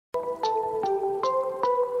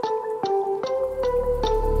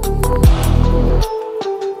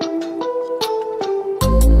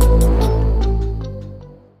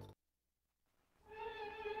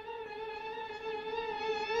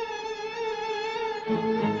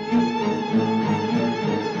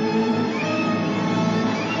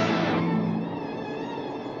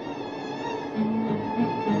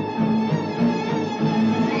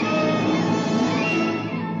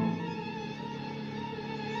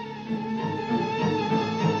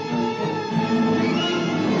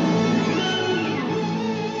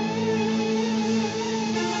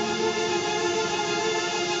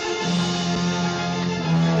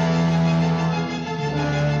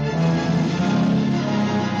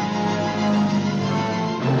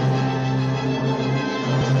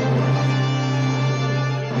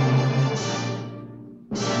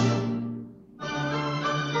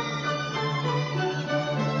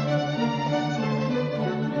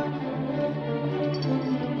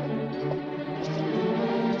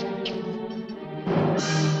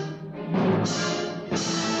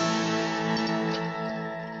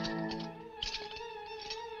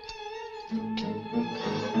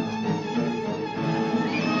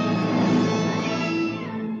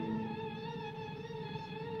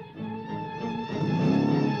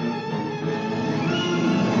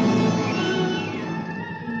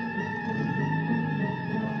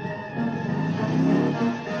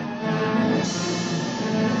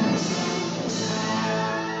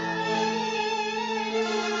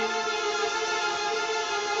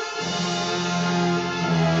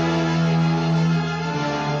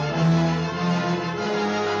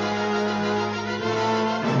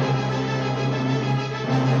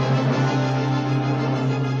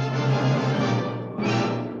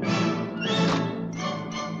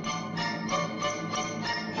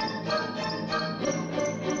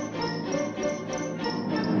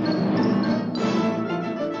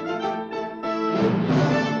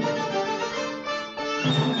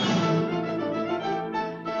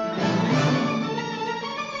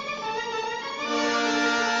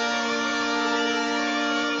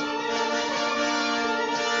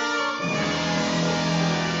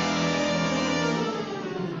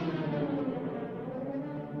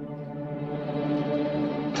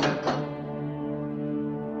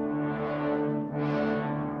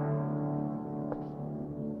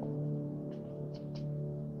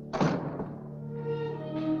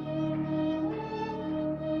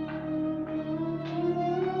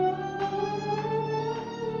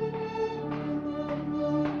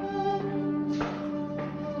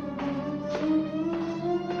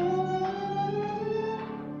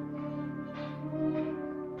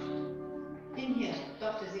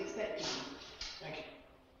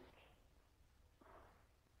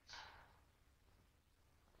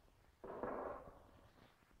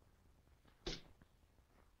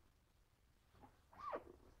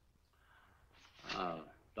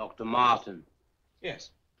Dr. Martin.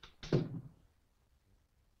 Yes.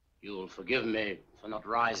 You'll forgive me for not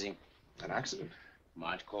rising. An accident?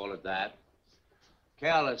 Might call it that.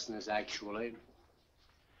 Carelessness, actually.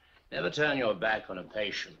 Never turn your back on a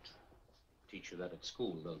patient. Teach you that at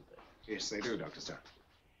school, don't they? Yes, they do, Dr. Starr.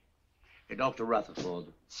 Hey, Dr. Rutherford.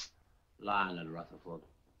 Lionel Rutherford.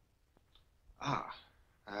 Ah.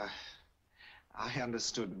 I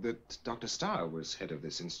understood that Dr. Starr was head of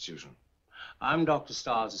this institution. I'm Dr.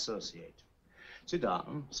 Starr's associate. Sit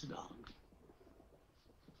down, sit down.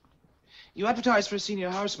 You advertised for a senior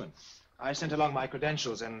houseman. I sent along my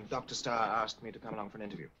credentials, and Dr. Starr asked me to come along for an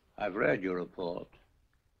interview. I've read your report,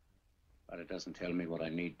 but it doesn't tell me what I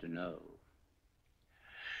need to know.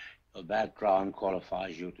 Your background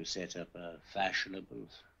qualifies you to set up a fashionable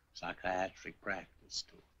psychiatric practice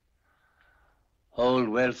to hold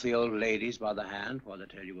wealthy old ladies by the hand while they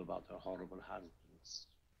tell you about their horrible husbands.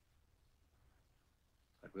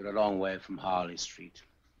 But we're a long way from Harley Street,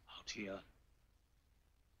 out here.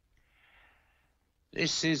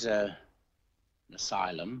 This is an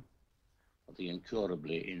asylum for the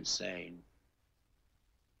incurably insane.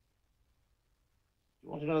 You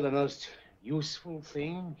want to know the most useful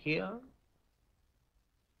thing here?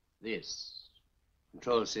 This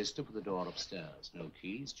control system for the door upstairs. No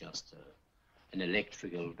keys, just an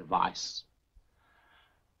electrical device.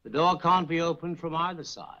 The door can't be opened from either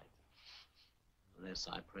side unless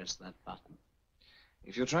I press that button.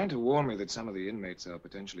 If you're trying to warn me that some of the inmates are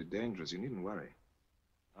potentially dangerous, you needn't worry.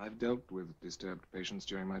 I've dealt with disturbed patients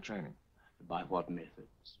during my training. By what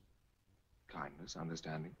methods? Kindness,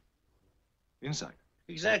 understanding, insight.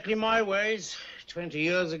 Exactly my ways, 20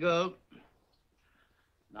 years ago.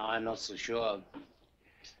 Now I'm not so sure.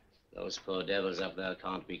 Those poor devils up there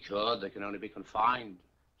can't be cured. They can only be confined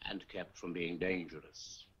and kept from being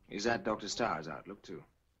dangerous. Is that Dr. Starr's outlook, too?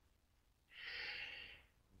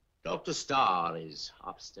 Dr. Starr is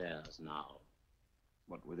upstairs now.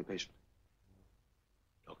 What with the patient?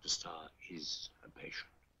 Dr. Starr is a patient.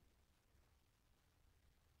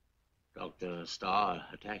 Dr. Starr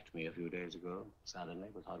attacked me a few days ago, suddenly,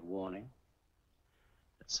 without warning.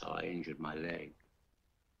 That's how I injured my leg.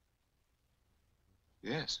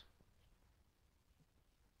 Yes.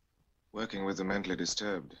 Working with the mentally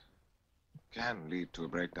disturbed can lead to a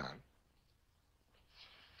breakdown.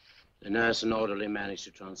 The nurse and orderly managed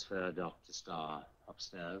to transfer Dr. Starr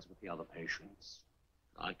upstairs with the other patients.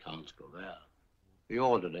 I can't go there. The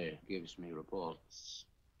orderly gives me reports.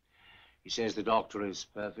 He says the doctor is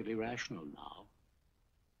perfectly rational now.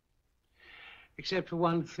 Except for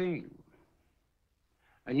one thing.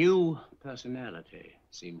 A new personality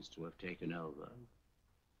seems to have taken over,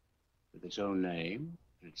 with its own name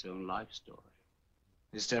and its own life story.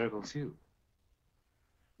 Hysterical fugue.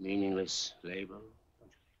 Meaningless label.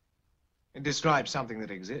 It describes something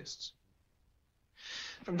that exists.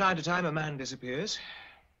 From time to time, a man disappears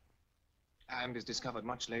and is discovered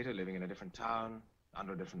much later living in a different town,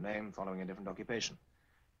 under a different name, following a different occupation.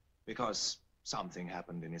 Because something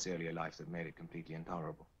happened in his earlier life that made it completely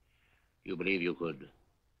intolerable. You believe you could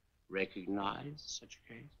recognize such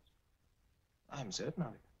a case? I'm certain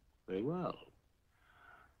of it. Very well.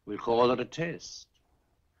 We'll call it a test.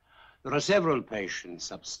 There are several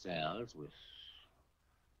patients upstairs with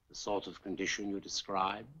the sort of condition you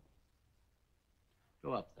described.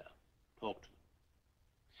 Go up there. Talk to them.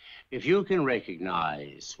 If you can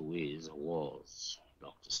recognize who is or was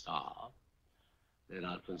Dr. Starr, then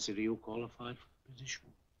I'll consider you qualified for the position.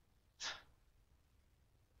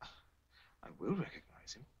 I will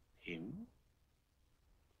recognize him. Him?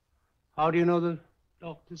 How do you know the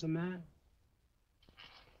doctor's a man?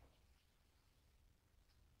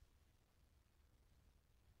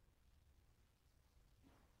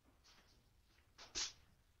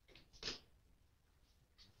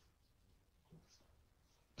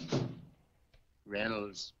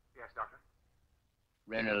 Reynolds. Yes, Doctor?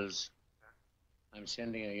 Reynolds. Yeah? I'm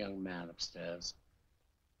sending a young man upstairs.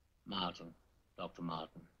 Martin. Dr.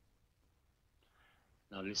 Martin.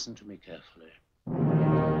 Now listen to me carefully.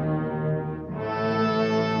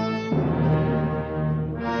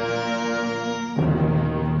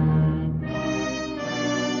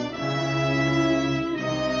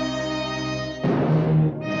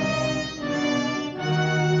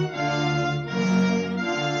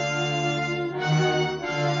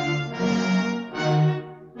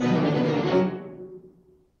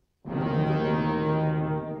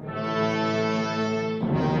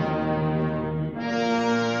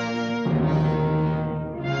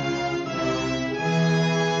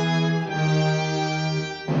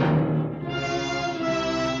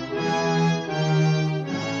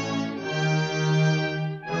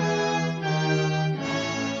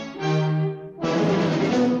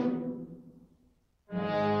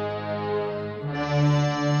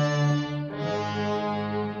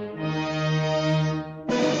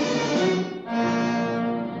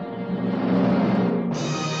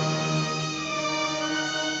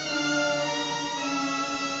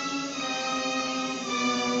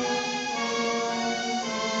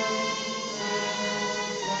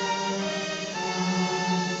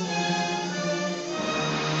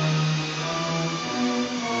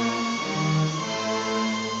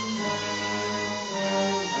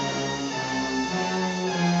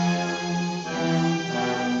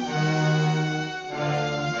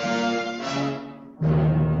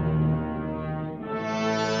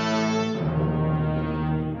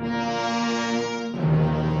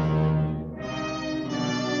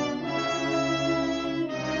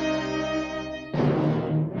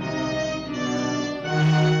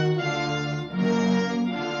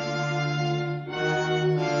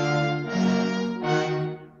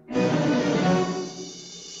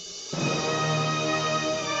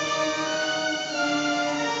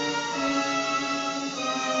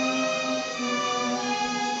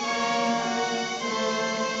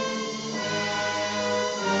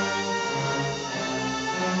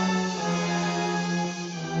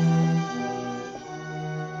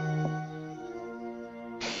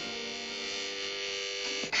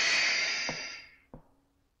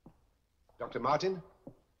 Dr. Martin,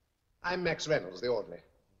 I'm Max Reynolds, the orderly.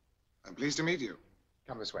 I'm pleased to meet you.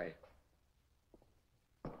 Come this way.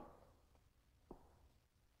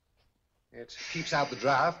 It keeps out the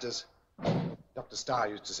draft, as Dr. Starr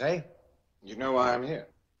used to say. You know why I'm here.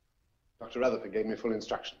 Dr. Rutherford gave me full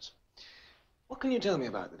instructions. What can you tell me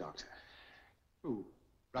about the doctor? Who?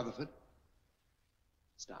 Rutherford?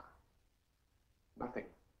 Starr. Nothing.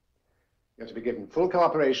 You're to be given full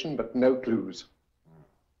cooperation, but no clues.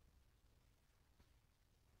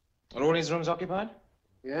 Are all his rooms occupied?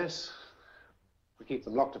 Yes. We keep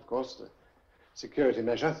them locked, of course, as a security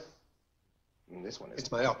measure. And this one is. It's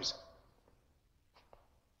my office.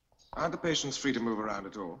 Aren't the patients free to move around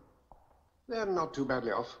at all? They're not too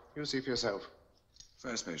badly off. You see for yourself.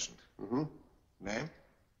 First patient. Mm-hmm. Name?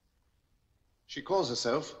 She calls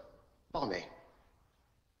herself Bonnie.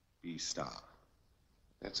 B star.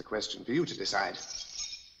 That's a question for you to decide.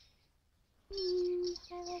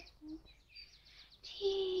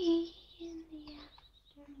 Tea in the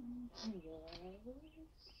afternoon.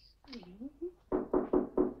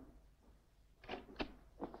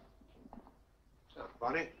 So,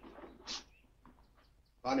 Bonnie.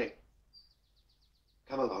 Bonnie.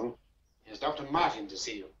 Come along. Here's Dr. Martin to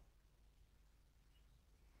see you.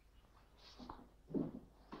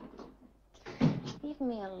 Leave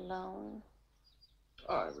me alone.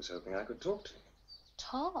 I was hoping I could talk to you.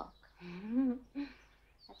 Talk.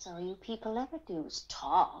 That's all you people ever do is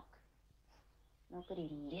talk. Nobody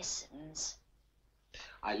listens.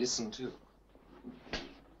 I listen too.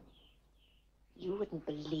 You wouldn't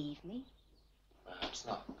believe me. Perhaps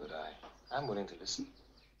not, but I'm willing to listen.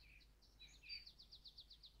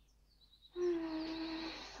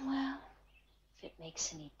 Well, if it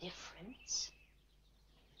makes any difference.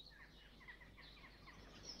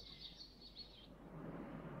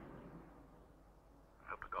 I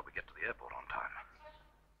hope to God we get to the airport on time.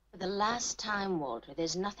 For the last time, Walter,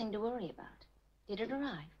 there's nothing to worry about. Did it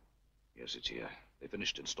arrive? Yes, it's here. They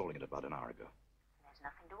finished installing it about an hour ago. There's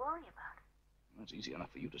nothing to worry about. That's easy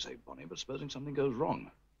enough for you to say, Bonnie, but supposing something goes wrong?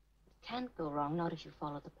 It can't go wrong, not if you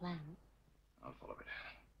follow the plan. I'll follow it.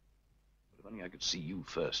 But if only I could see you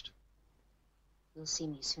first. You'll see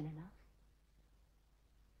me soon enough.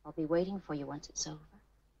 I'll be waiting for you once it's over.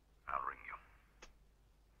 I'll ring you.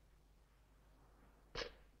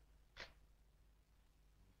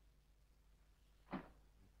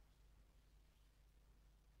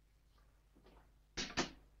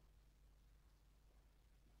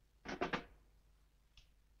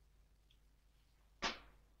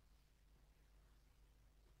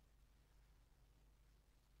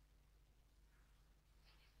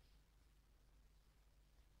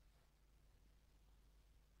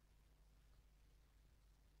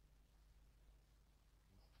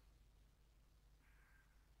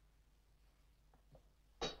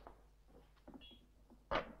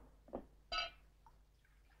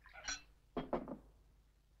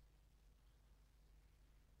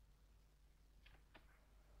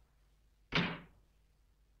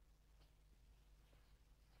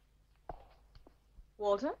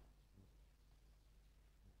 Walter?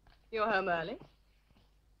 You're home early.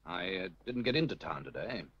 I didn't get into town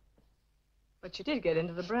today. But you did get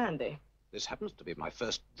into the brandy. This happens to be my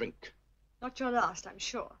first drink. Not your last, I'm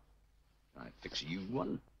sure. Can I fix you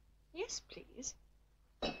one? Yes, please.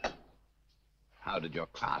 How did your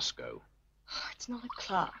class go? It's not a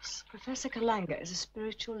class. Professor Kalanga is a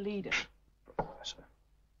spiritual leader. Professor.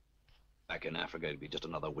 Back in Africa, he'd be just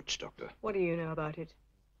another witch doctor. What do you know about it?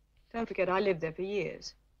 Don't forget, I lived there for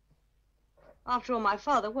years. After all, my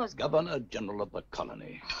father was Governor General of the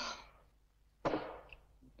colony.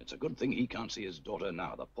 It's a good thing he can't see his daughter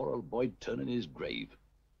now. The poor old boy'd turn in his grave,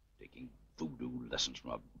 taking voodoo lessons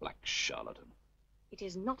from a black charlatan. It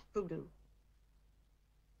is not voodoo.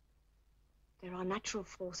 There are natural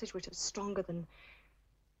forces which are stronger than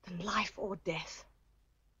life or death.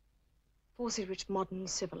 Forces which modern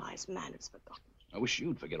civilized man has forgotten. I wish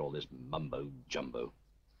you'd forget all this mumbo-jumbo.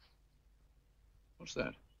 What's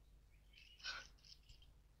that?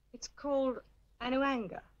 It's called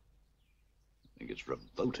Anuanga. I think it's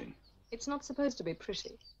revolting. It's not supposed to be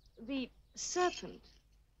pretty. The serpent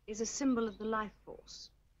is a symbol of the life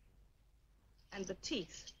force. And the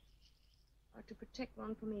teeth are to protect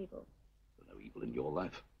one from evil. There's no evil in your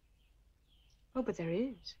life. Oh, but there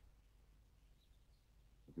is.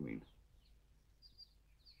 What do you mean?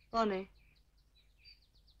 Bonnie.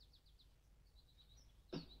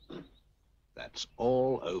 That's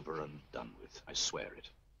all over and done with. I swear it.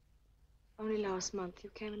 Only last month you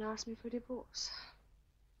came and asked me for a divorce.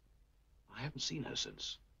 I haven't seen her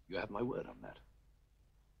since. You have my word on that.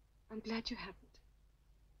 I'm glad you haven't.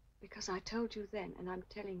 Because I told you then, and I'm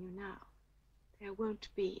telling you now, there won't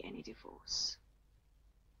be any divorce.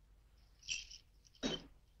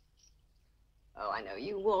 Oh, I know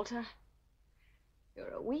you, Walter.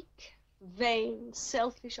 You're a weak, vain,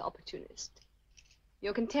 selfish opportunist.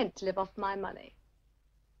 You're content to live off my money.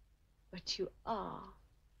 But you are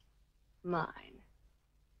mine.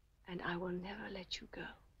 And I will never let you go.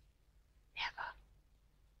 Never.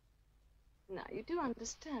 Now, you do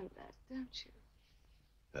understand that, don't you?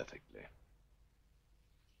 Perfectly.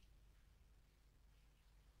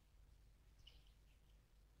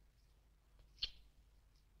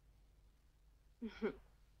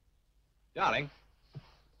 Darling.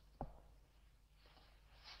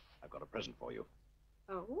 I've got a present for you.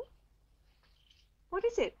 Oh? What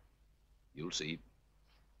is it? You'll see.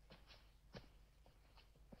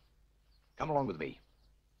 Come along with me.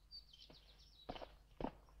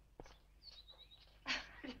 I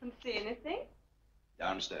don't see anything.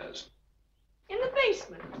 Downstairs. In the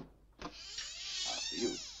basement. After you.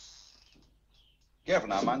 Careful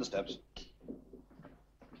now, mind the steps.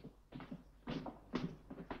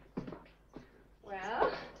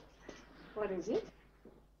 Well, what is it?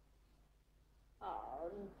 Oh,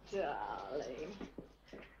 darling.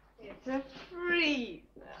 It's a freezer.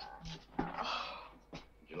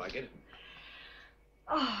 Did you like it?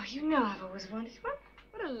 Oh, you know I've always wanted one.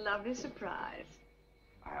 What a lovely surprise.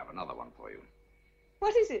 I have another one for you.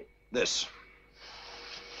 What is it? This.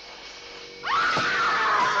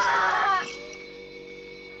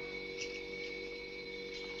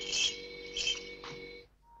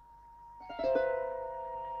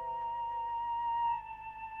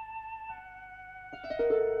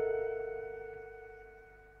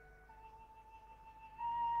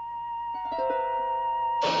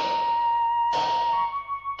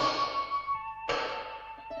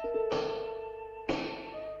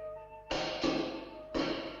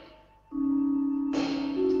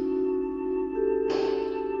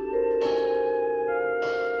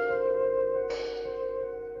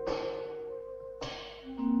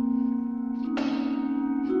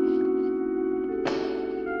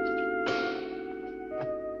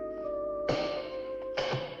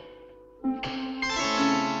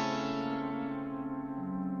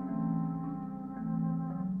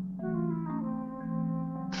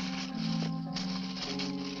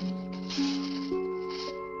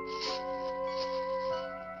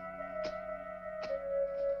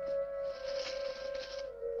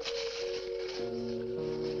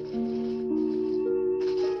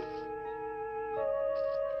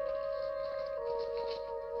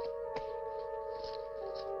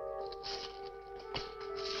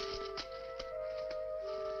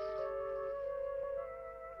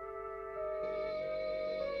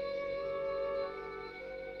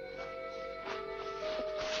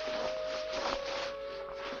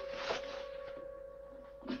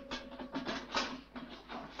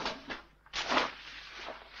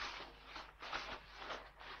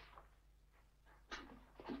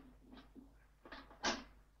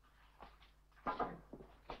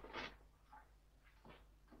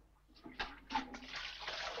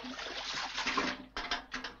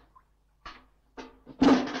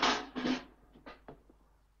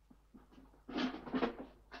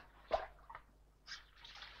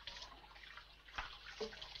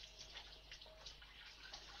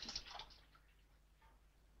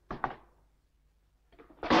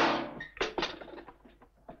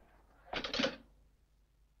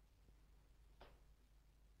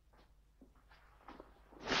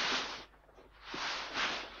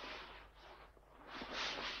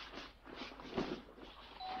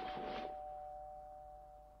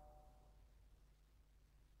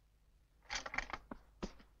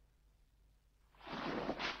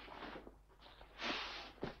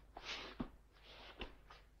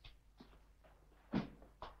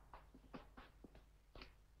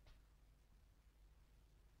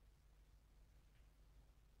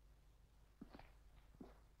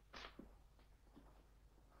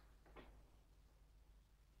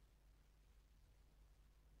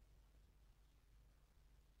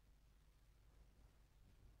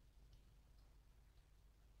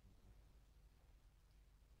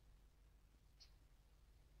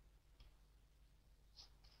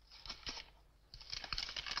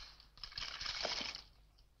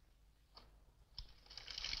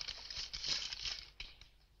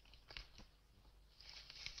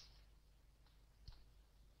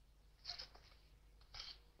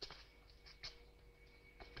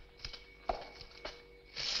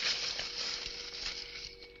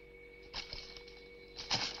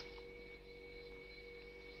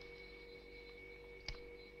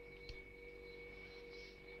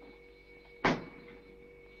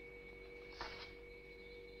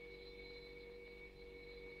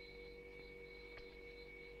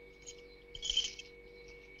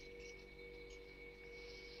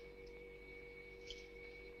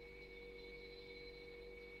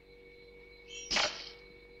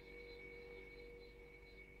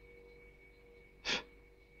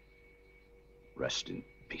 Rest in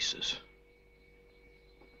pieces.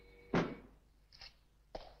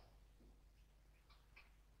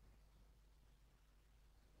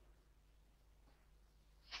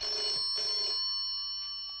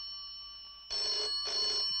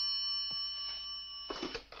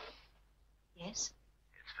 Yes?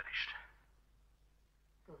 It's finished.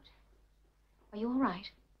 Good. Are you all right?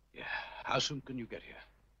 Yeah. How soon can you get here?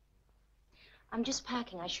 I'm just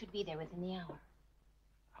packing. I should be there within the hour.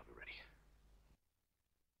 I'll be ready.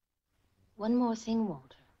 One more thing,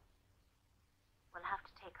 Walter. We'll have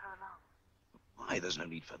to take her along. Why? There's no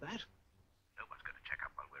need for that. No one's going to check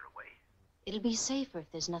up while we're away. It'll be safer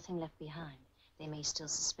if there's nothing left behind. They may still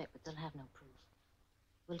suspect, but they'll have no proof.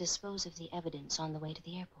 We'll dispose of the evidence on the way to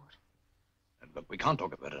the airport. And look, we can't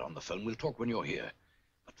talk about it on the phone. We'll talk when you're here.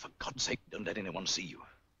 But for God's sake, don't let anyone see you.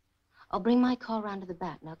 I'll bring my car round to the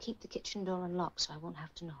back. Now keep the kitchen door unlocked so I won't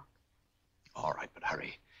have to knock. All right, but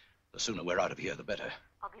hurry. The sooner we're out of here, the better.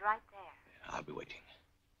 I'll be right there. Yeah, I'll be waiting.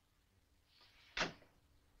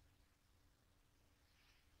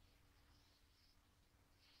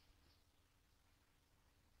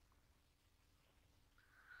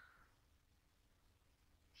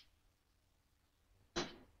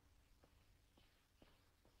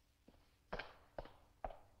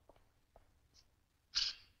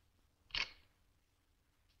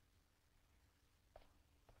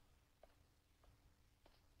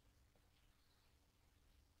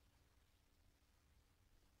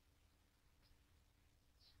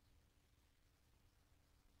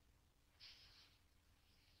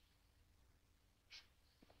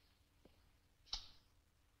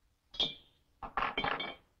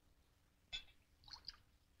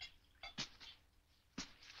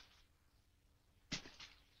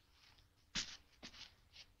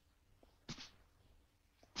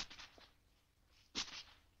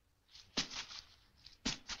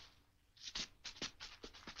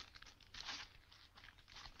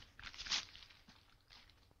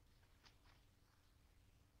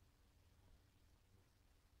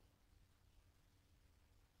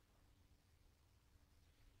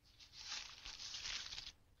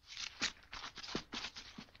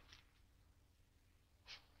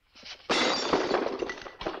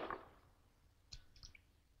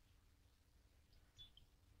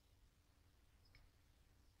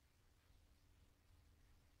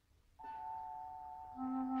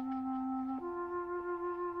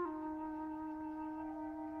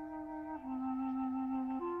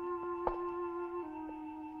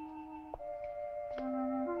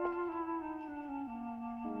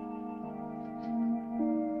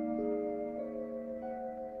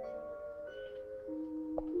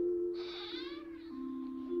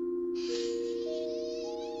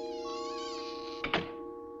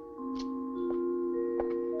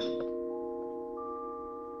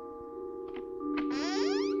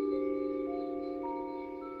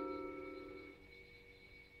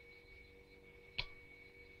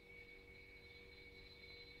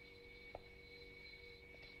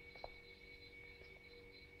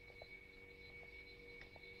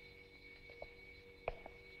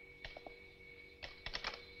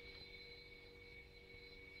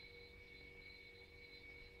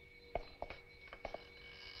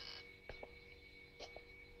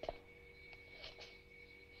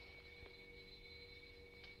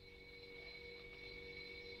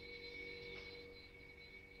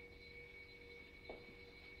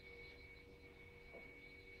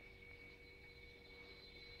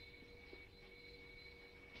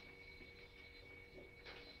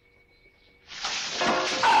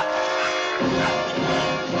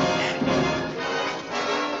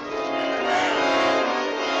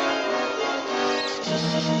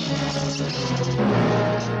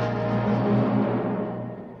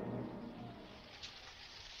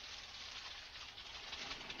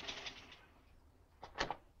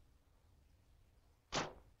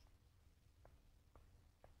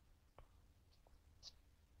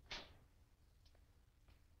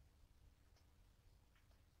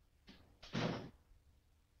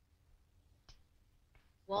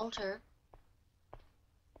 Walter.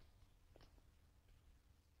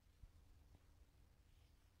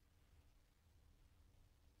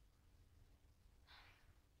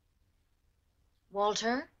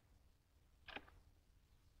 Walter?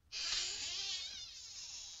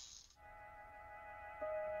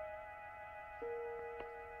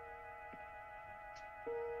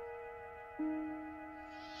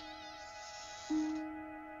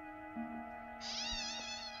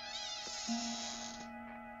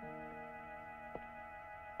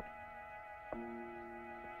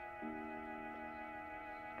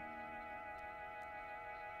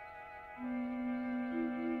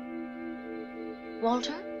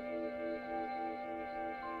 Walter?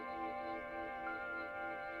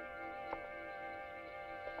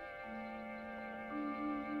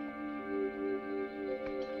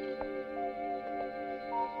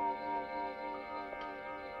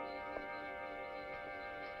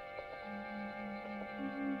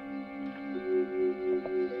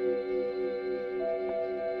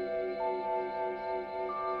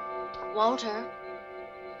 Walter.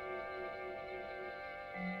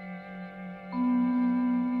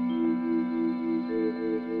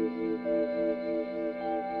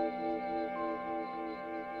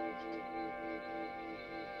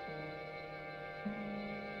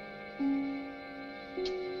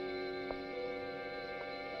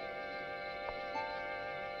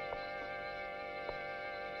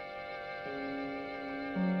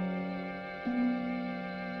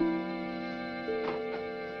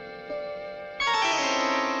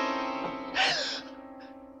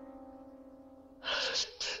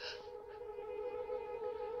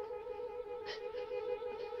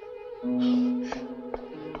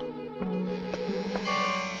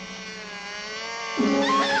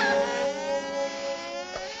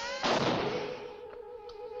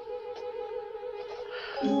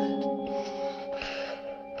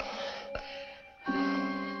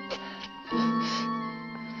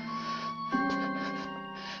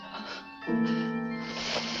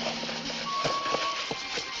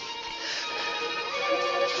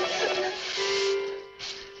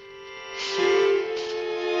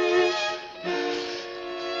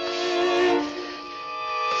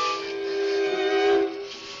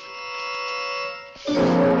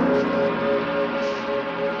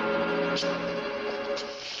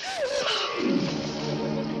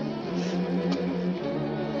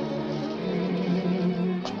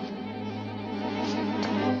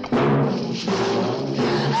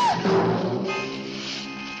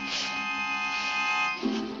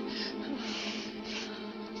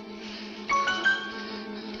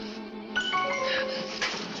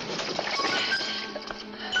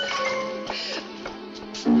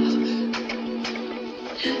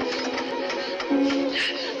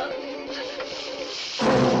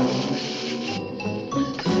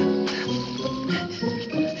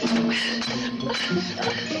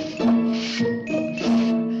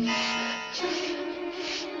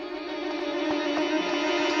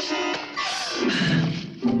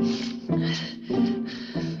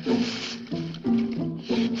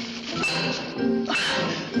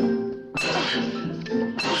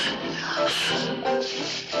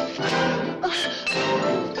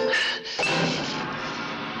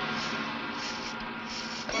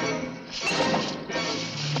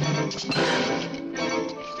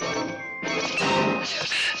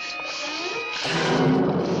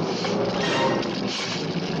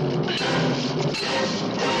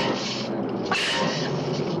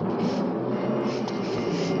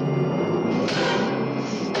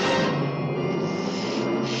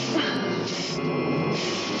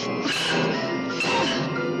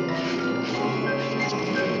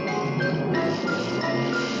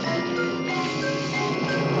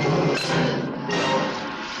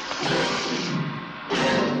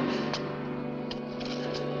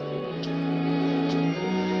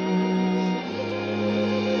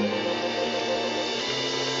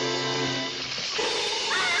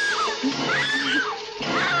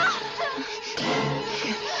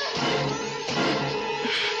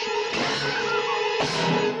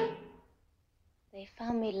 They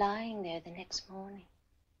found me lying there the next morning.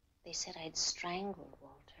 They said I'd strangled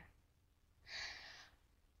Walter.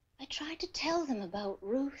 I tried to tell them about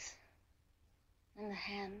Ruth and the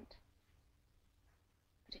hand,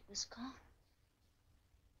 but it was gone.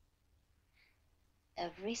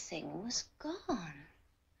 Everything was gone.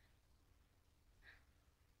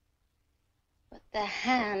 But the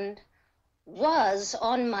hand was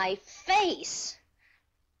on my face.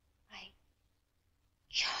 I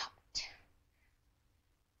chopped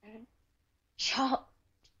and chopped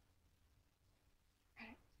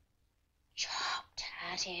and chopped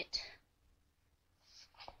at it.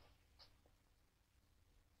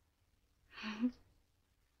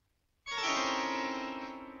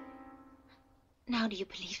 Now do you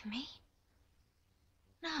believe me?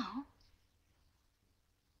 Now?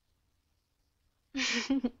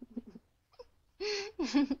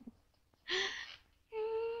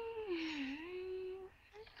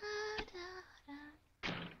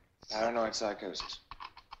 Paranoid psychosis.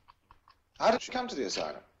 How did she come to the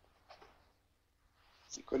asylum?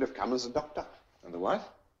 He could have come as a doctor. And the wife?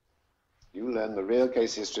 You learn the real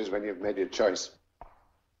case histories when you've made your choice.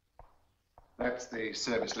 That's the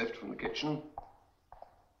service lift from the kitchen.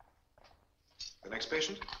 The next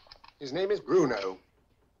patient? His name is Bruno.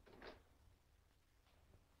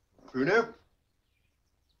 Bruno?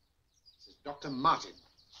 This is Dr. Martin.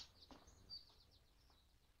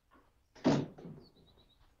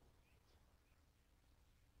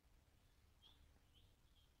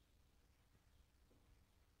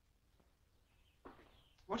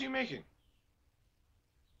 What are you making?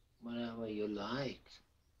 Whatever you like.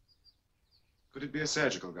 Could it be a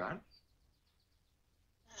surgical gown?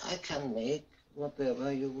 I can make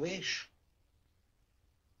whatever you wish.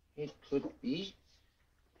 It could be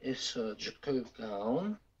a surgical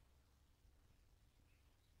gown,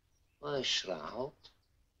 or a shroud.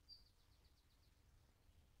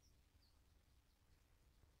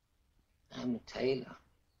 I'm a tailor.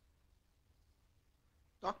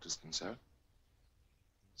 Doctors can sew.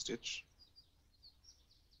 Stitch.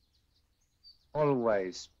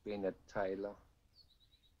 Always been a tailor.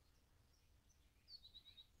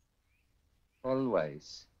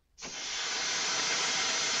 Always.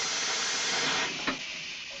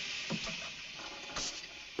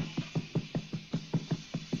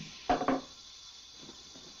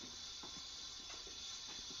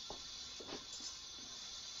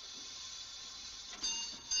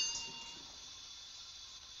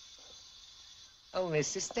 Oh,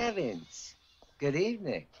 Mr. Stebbins. Good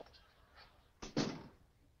evening. It's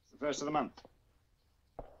the first of the month.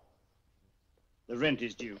 The rent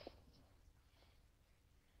is due.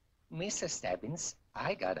 Mr. Stebbins,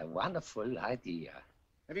 I got a wonderful idea.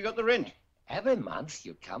 Have you got the rent? Every month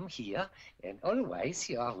you come here, and always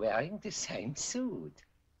you are wearing the same suit.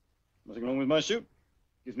 Nothing wrong with my suit.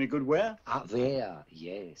 Gives me good wear. Ah, wear,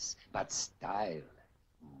 yes, but style,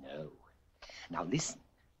 no. Now listen.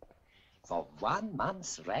 For 1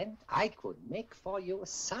 month's rent, I could make for you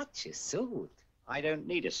such a suit. I don't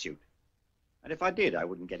need a suit. And if I did, I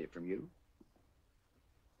wouldn't get it from you.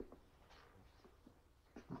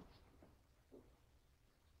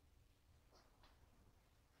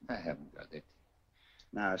 I haven't got it.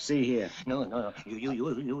 Now, see here. No.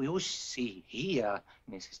 You see here,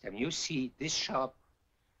 Mrs. Stebbins. You see this shop.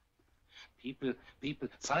 People,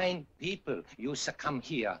 fine people used to come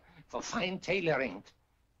here for fine tailoring.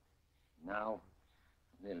 Now,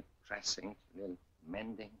 little dressing, little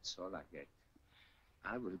mending, that's all I get.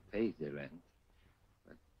 I will pay the rent,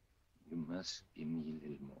 but you must give me a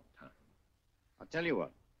little more time. I'll tell you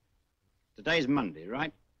what. Today's Monday,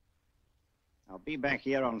 right? I'll be back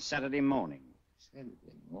here on Saturday morning.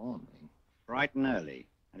 Saturday morning? Bright and early.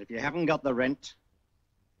 And if you haven't got the rent,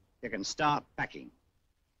 you can start packing.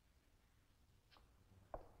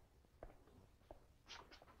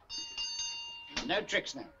 No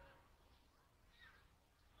tricks now.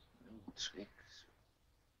 No tricks.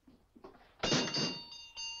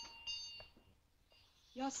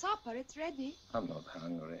 Your supper, it's ready. I'm not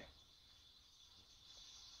hungry.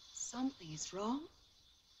 Something is wrong.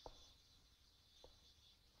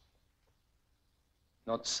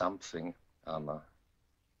 Not something, Anna.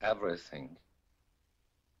 Everything.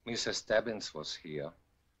 Mr. Stebbins was here.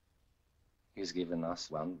 He's given us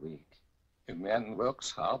 1 week. A man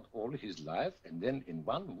works hard all his life, and then in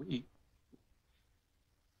 1 week,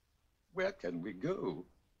 where can we go?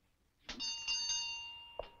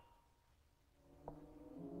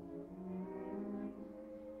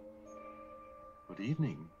 Good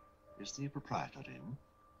evening. Is the proprietor in?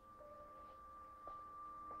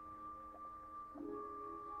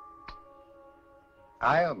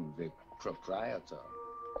 I am the proprietor.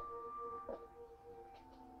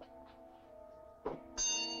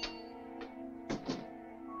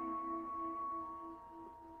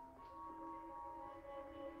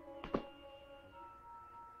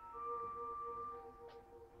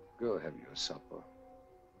 Go have your supper.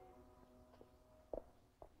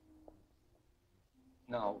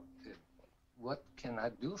 Now, what can I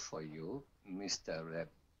do for you, Mr.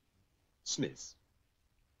 Smith.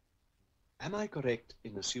 Am I correct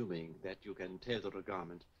in assuming that you can tailor a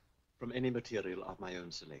garment from any material of my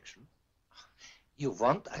own selection? You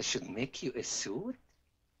want I should make you a suit?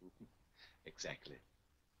 Exactly.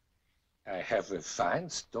 I have a fine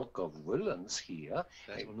stock of woolens here.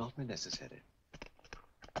 That will not be necessary.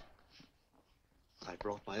 I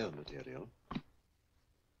brought my own material.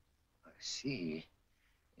 I see.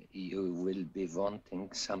 You will be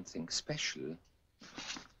wanting something special.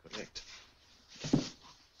 Correct.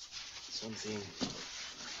 Something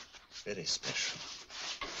very special.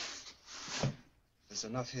 There's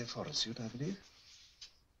enough here for a suit, I believe.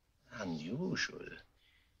 Unusual.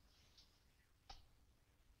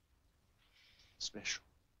 Special.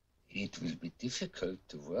 It will be difficult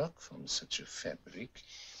to work from such a fabric,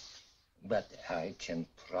 but I can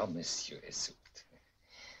promise you a suit.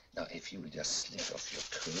 Now, if you will just slip off your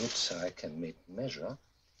coat so I can make measure.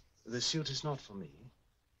 The suit is not for me.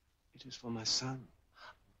 It is for my son.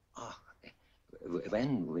 Ah,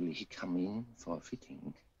 when will he come in for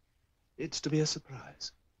fitting? It's to be a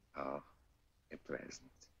surprise. Ah, a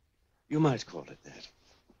present. You might call it that.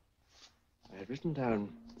 I had written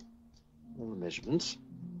down all the measurements,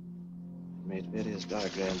 made various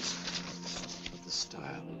diagrams of the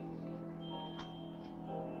style.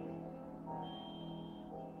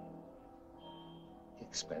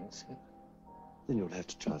 expensive. Then you'll have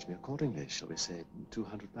to charge me accordingly. Shall we say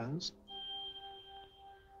 £200?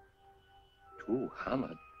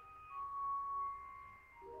 200?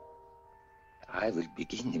 I will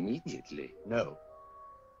begin immediately. No.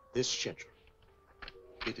 This schedule.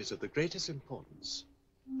 It is of the greatest importance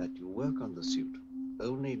that you work on the suit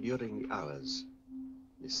only during the hours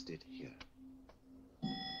listed here.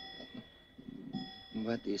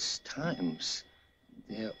 But these times,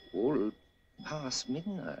 they're all past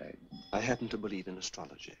midnight. I happen to believe in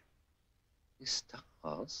astrology. The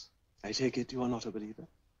stars? I take it you are not a believer?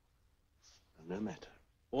 Well, no matter.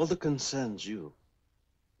 All that concerns you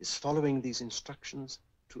is following these instructions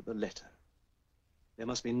to the letter. There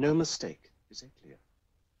must be no mistake. Is that clear?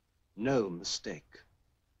 No mistake.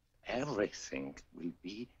 Everything will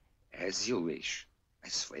be as you wish, I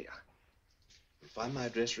swear. You'll find my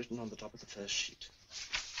address written on the top of the first sheet.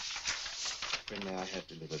 When may I have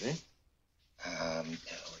delivery?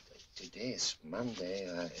 Today is Monday.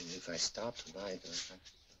 If I start tonight...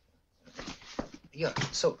 Yeah,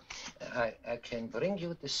 so I can bring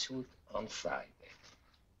you the suit on Friday.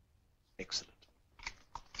 Excellent.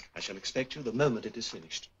 I shall expect you the moment it is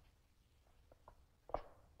finished.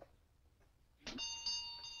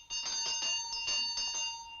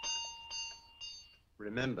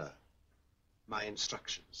 Remember my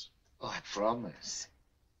instructions. Oh, I promise.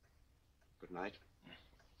 Good night.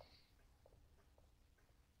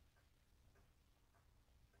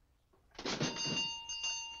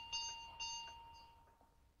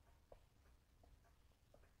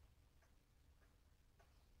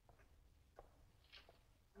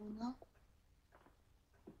 Bruno?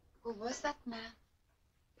 Who was that man?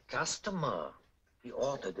 The customer. He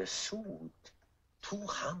ordered a suit.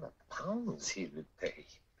 £200 he will pay.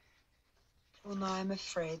 Bruno, I'm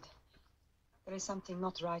afraid. There is something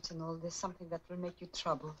not right in all this, something that will make you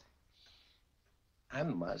troubled. I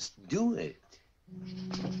must do it.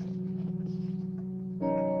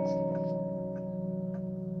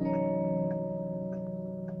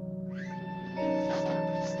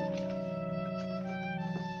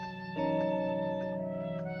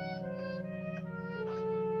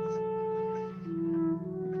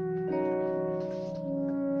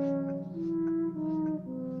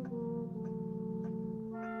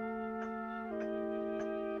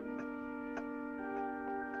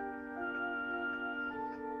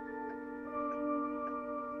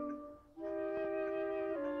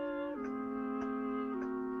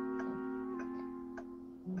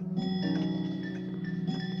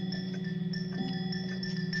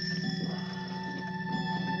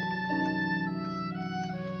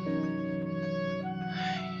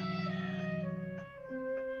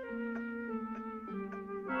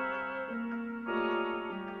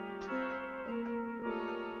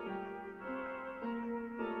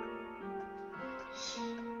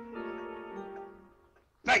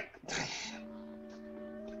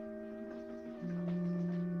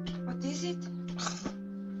 What is it?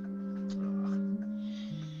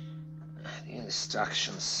 The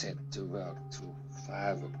instructions said to work till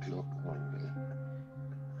 5 o'clock only.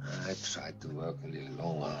 I tried to work a little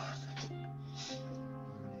longer.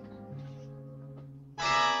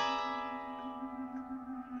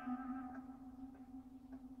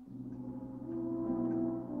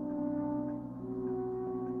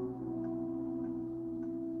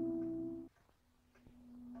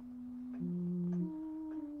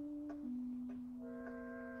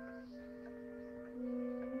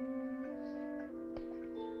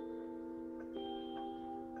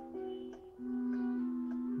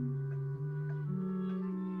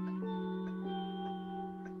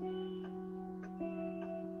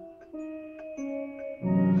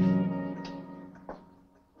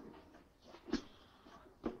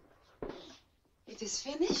 It is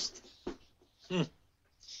finished?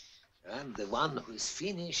 I'm the one who is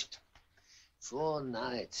finished. 4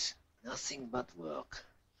 nights, nothing but work.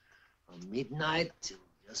 From midnight till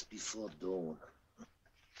just before dawn.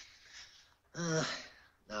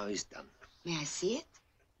 Now it's done. May I see it?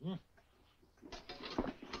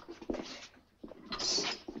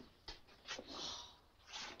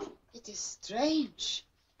 It is strange.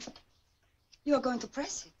 You are going to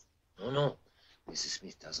press it? No. Mrs.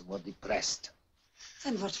 Smith doesn't want it pressed.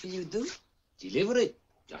 Then what will you do? Deliver it,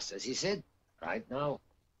 just as he said, right now.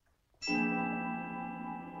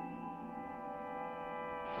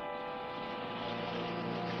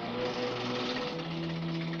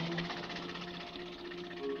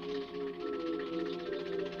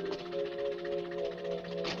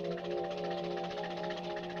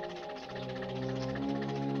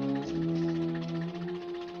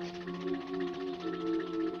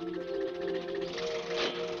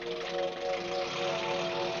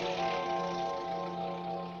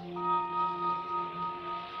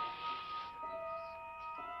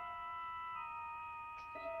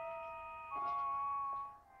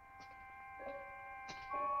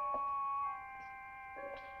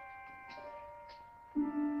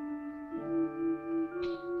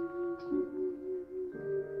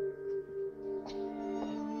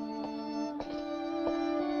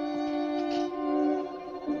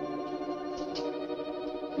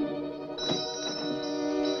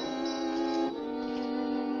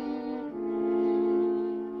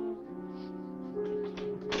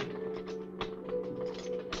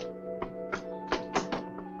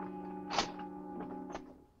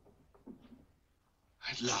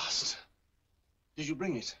 At last. Did you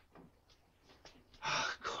bring it?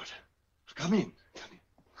 Ah, good. Come in. Come in.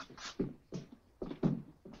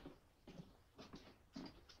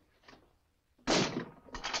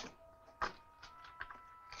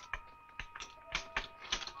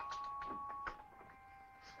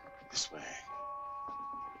 This way.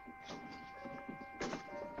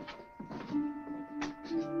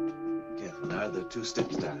 Careful now, there are 2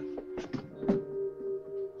 steps down.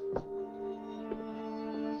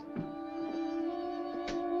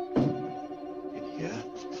 In here.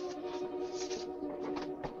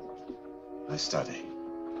 My study.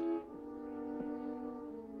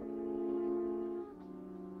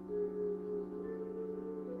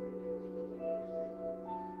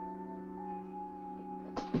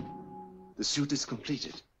 The suit is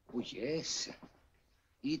completed. Oh, yes.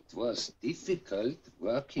 It was difficult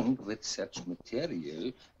working with such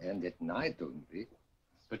material, and at night only.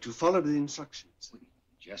 But you followed the instructions.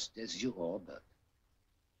 Just as you ordered.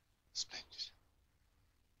 Splendid.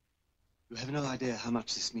 You have no idea how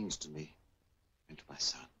much this means to me and to my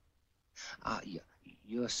son. Ah,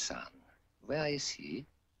 your son. Where is he?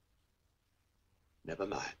 Never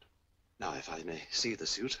mind. Now, if I may see the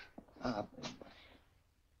suit. Ah,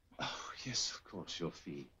 oh, yes, of course, your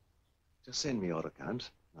fee. Just send me your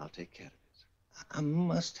account, and I'll take care of it. I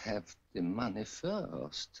must have the money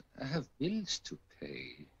first. I have bills to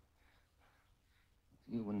pay.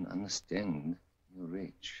 You wouldn't understand. You're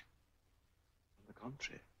rich. On the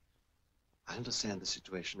contrary, I understand the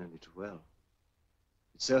situation only too well.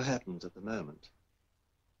 It so happens at the moment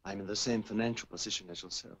I'm in the same financial position as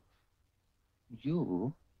yourself.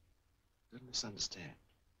 You? Don't misunderstand.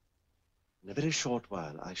 In a very short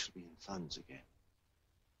while, I shall be in funds again.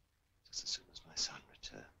 Just as soon as my son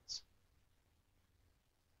returns.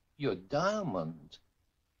 Your diamond?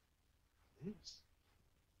 Yes.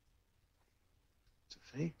 It's a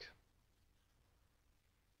fake.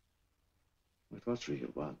 It was real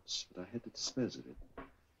once, but I had to dispose of it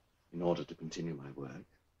in order to continue my work.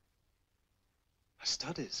 My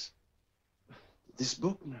studies. This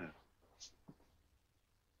book now.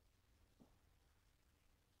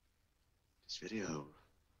 It's very old,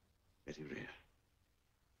 very rare.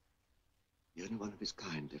 The only one of its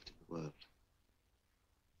kind left in the world. It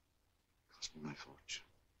cost me my fortune.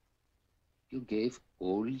 You gave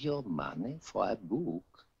all your money for a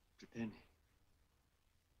book? A penny.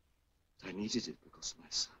 I needed it because of my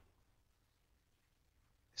son.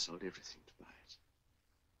 I sold everything to buy it.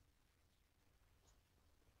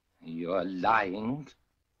 You're lying.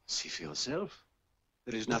 See for yourself.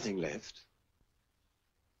 There is nothing left.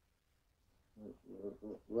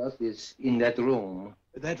 What is in that room?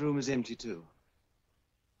 That room is empty, too.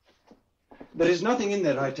 There is nothing in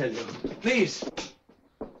there, I tell you. Please.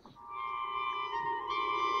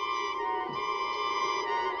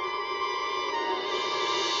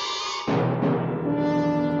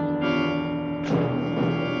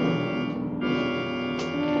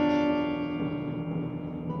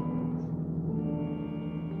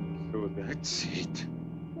 So that's it.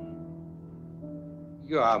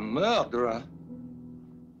 You are a murderer.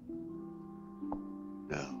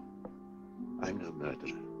 No, I'm no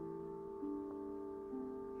murderer.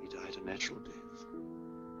 He died a natural death.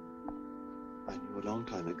 I knew a long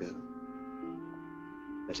time ago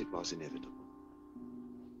that it was inevitable.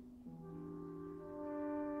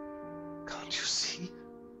 Can't you see?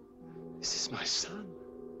 This is my son.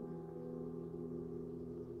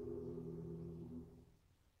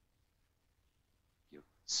 Your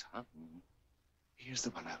son? He is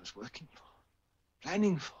the one I was working for,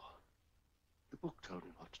 planning for. The book told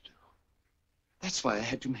me what to do. That's why I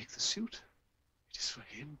had to make the suit. It is for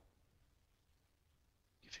him.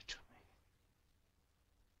 Give it to me.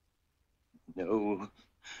 No.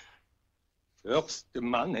 First the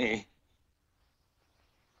money.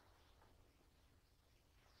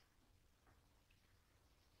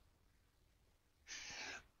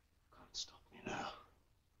 Can't stop me now.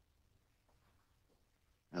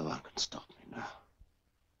 No one can stop me now.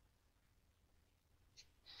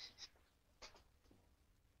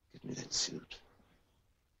 Give me that suit.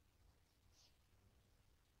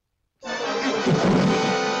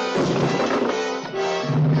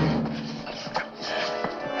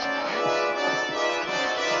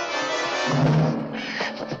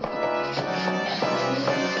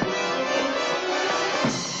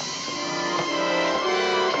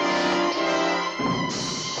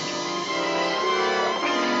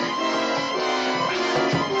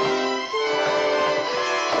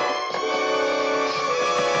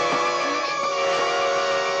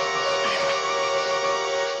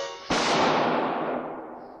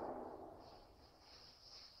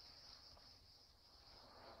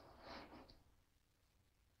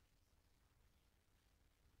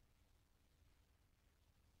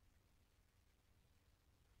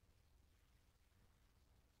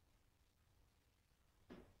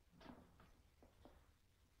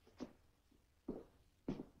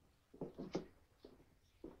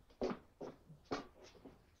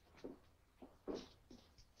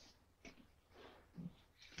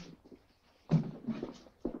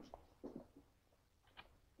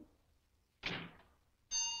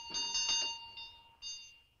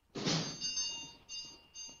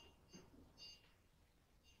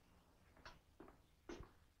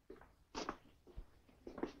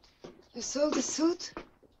 You sold the suit?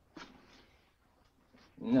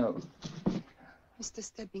 No. Mr.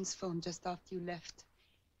 Stebbins phoned just after you left.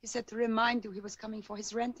 He said to remind you he was coming for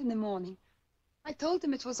his rent in the morning. I told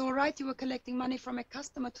him it was all right you were collecting money from a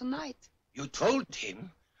customer tonight. You told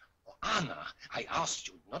him? Oh, Anna, I asked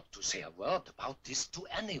you not to say a word about this to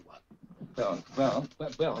anyone. Burn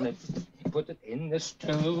it. Put it in the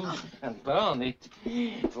stove and burn it.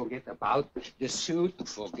 Forget about the suit.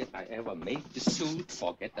 Forget I ever made the suit.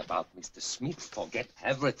 Forget about Mr. Smith. Forget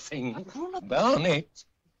everything. Burn it.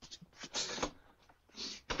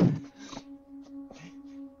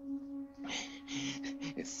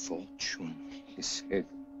 A fortune, he said.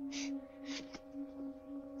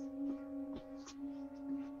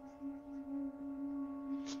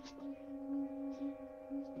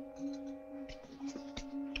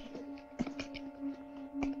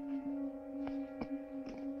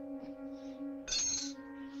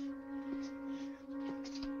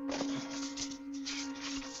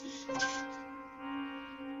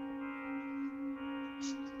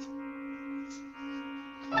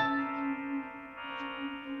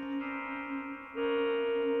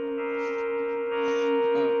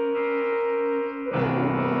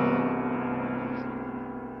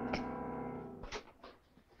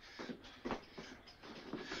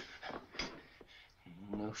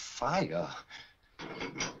 Fire.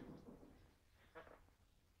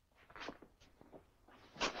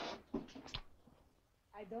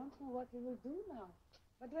 I don't know what you will do now.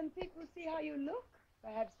 But when people see how you look,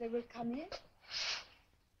 perhaps they will come in.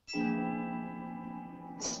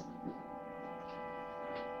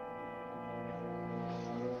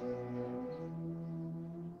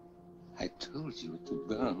 I told you to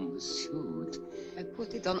burn the suit. I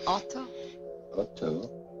put it on Otto. Otto?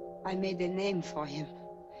 I made a name for him.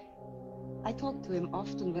 I talk to him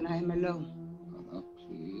often when I am alone. Anna,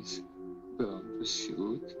 please, burn the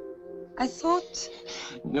suit. I thought...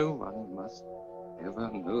 No one must ever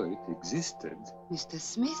know it existed. Mr.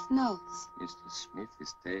 Smith knows. Mr. Smith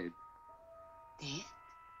is dead. Dead?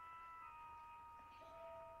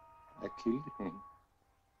 I killed him.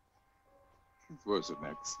 It was an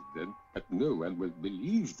accident, but no one will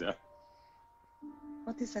believe that.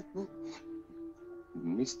 What is that book?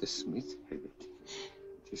 Mr. Smith had it.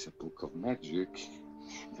 It is a book of magic.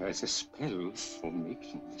 There is a spell for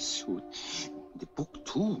making the suit. The book,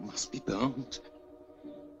 too, must be burned.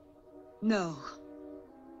 No.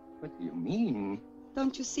 What do you mean?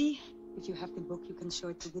 Don't you see? If you have the book, you can show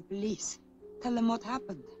it to the police. Tell them what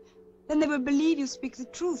happened. Then they will believe you speak the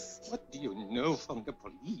truth. What do you know from the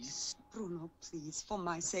police? Bruno, please, for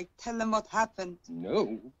my sake, tell them what happened.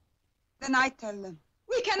 No. Then I tell them.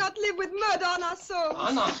 We cannot live with murder on our souls.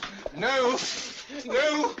 Anna, no!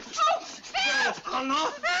 No! Oh,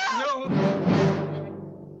 Anna, no!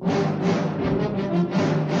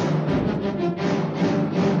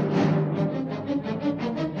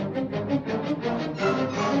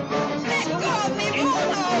 Let go of me,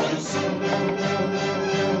 Bruno!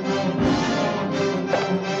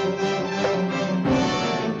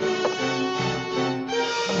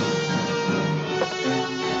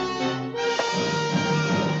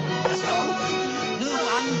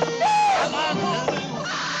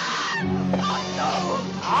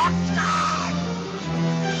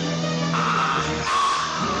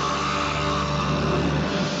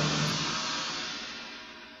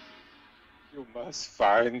 You must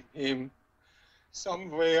find him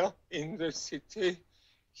somewhere in the city.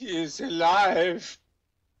 He is alive.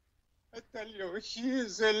 I tell you, he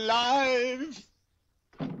is alive.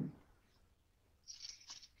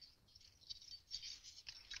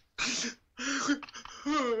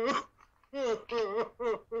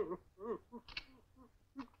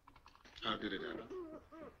 How did it happen?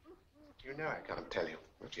 You know I can't tell you.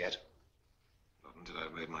 Not yet. Not until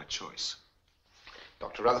I've made my choice.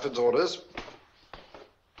 Dr. Rutherford's orders.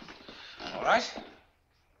 All right.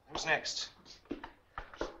 Who's next?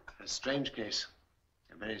 A strange case.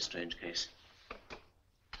 A very strange case.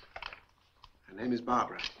 Her name is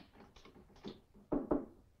Barbara. Oh,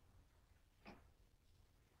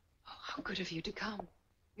 how good of you to come.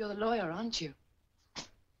 You're the lawyer, aren't you?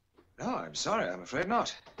 No, I'm sorry. I'm afraid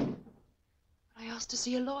not. I asked to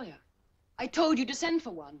see a lawyer. I told you to send for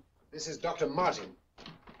one. This is Dr. Martin.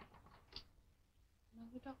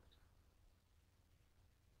 Another doctor.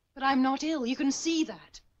 But I'm not ill. You can see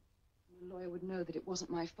that. And a lawyer would know that it wasn't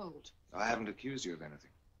my fault. I haven't accused you of anything.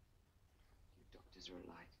 You doctors are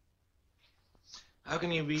alike. How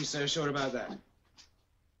can you be so sure about that?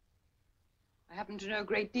 I happen to know a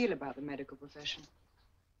great deal about the medical profession.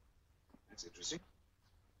 That's interesting.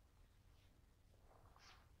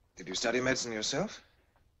 Did you study medicine yourself?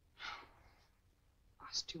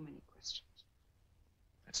 ask too many questions.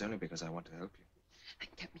 That's only because I want to help you. Then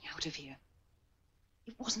get me out of here.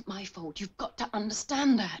 It wasn't my fault. You've got to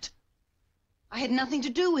understand that. I had nothing to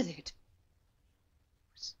do with it.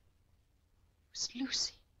 It was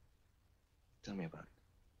Lucy. Tell me about it.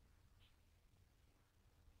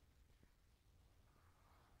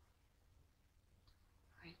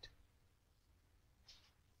 Right.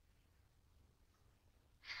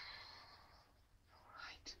 All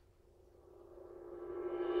right.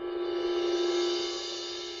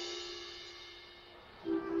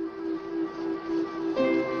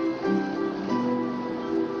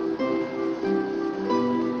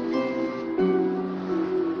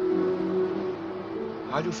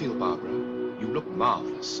 How do you feel, Barbara? You look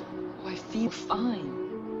marvelous. Oh, I feel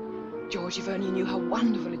fine. George, if only you knew how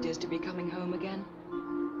wonderful it is to be coming home again.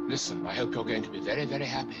 Listen, I hope you're going to be very, very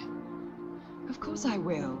happy. Of course I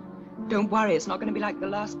will. Don't worry, it's not going to be like the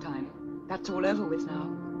last time. That's all over with now.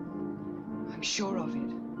 I'm sure of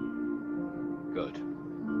it. Good.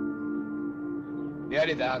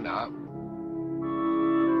 Nearly there now.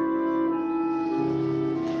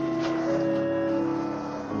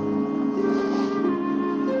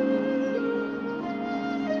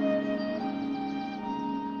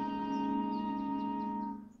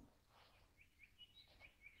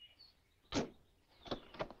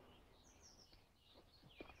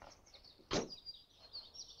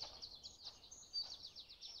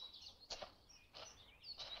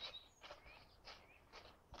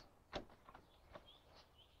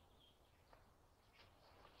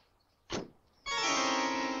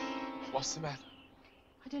 What's the matter?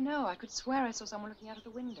 I don't know. I could swear I saw someone looking out of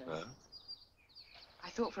the window. I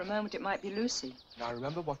thought for a moment it might be Lucy. Now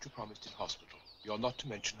remember what you promised in hospital. You're not to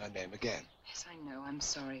mention her name again. Yes, I know. I'm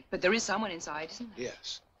sorry. But there is someone inside, isn't there?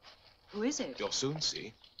 Yes. Who is it? You'll soon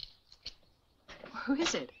see. Who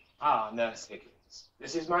is it? Ah, Nurse Higgins.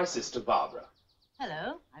 This is my sister, Barbara.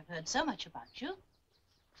 Hello. I've heard so much about you.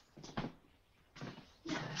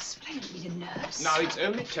 Nurse? Play to be a nurse. Now, it's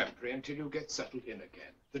only temporary until you get settled in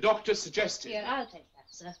again. The doctor suggested... Here, I'll take that,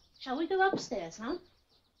 sir. Shall we go upstairs, huh?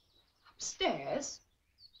 Upstairs?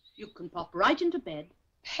 You can pop right into bed.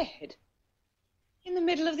 Bed? In the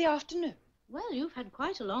middle of the afternoon? Well, you've had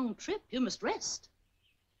quite a long trip. You must rest.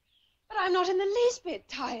 But I'm not in the least bit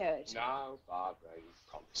tired. Now, Barbara, you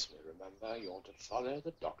promised me, remember? You're to follow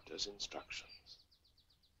the doctor's instructions.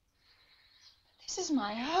 This is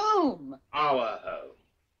my home. Our home.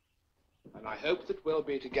 And I hope that we'll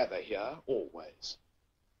be together here always.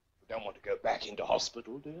 You don't want to go back into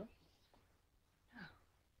hospital, do you? No,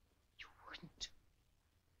 you wouldn't.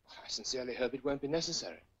 I sincerely hope it won't be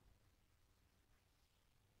necessary.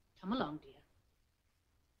 Come along, dear.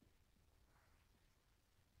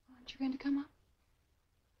 Aren't you going to come up?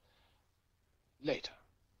 Later.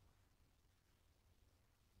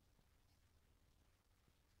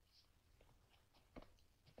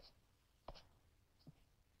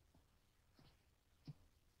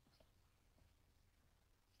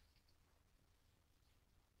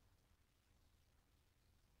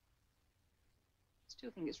 I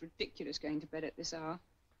still think it's ridiculous going to bed at this hour.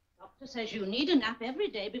 Doctor says you need a nap every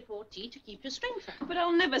day before tea to keep your strength up. But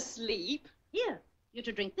I'll never sleep. Here, you're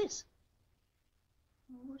to drink this.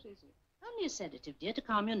 Oh, what is it? Only a sedative, dear, to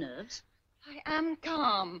calm your nerves. I am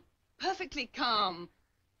calm. Perfectly calm.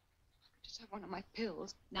 I could just have one of my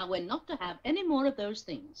pills. Now, we're not to have any more of those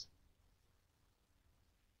things.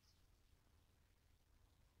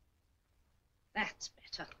 That's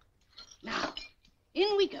better. Now,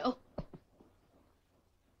 in we go.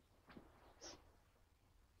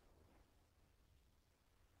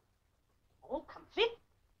 All comfy.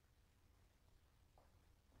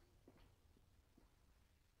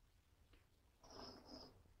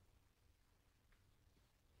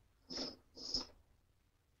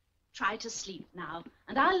 Try to sleep now,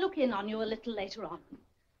 and I'll look in on you a little later on.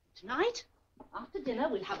 Tonight, after dinner,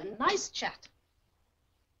 we'll have a nice chat.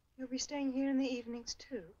 You'll be staying here in the evenings,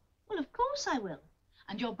 too? Well, of course I will.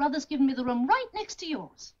 And your brother's given me the room right next to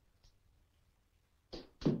yours.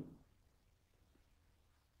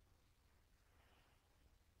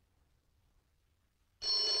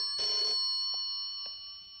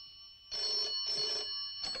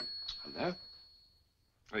 Hello?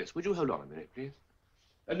 Oh, yes, would you hold on a minute, please?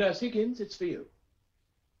 Nurse Higgins, it's for you.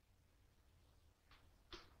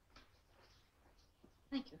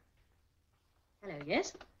 Thank you. Hello,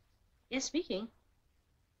 yes? Yes, speaking.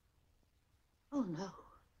 Oh, no.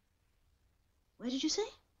 Where did you say?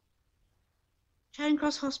 Charing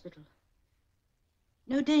Cross Hospital.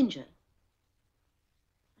 No danger.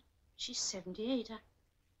 She's 78.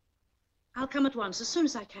 I'll come at once, as soon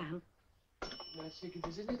as I can. Nurse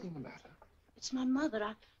Higgins, is anything the matter? It's my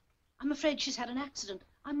mother. I'm afraid she's had an accident.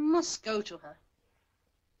 I must go to her.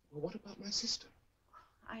 Well, what about my sister?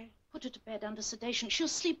 I put her to bed under sedation. She'll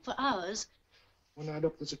sleep for hours. Well, now,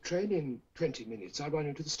 look, there's a train in 20 minutes. I'll run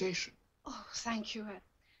you to the station. Oh, thank you.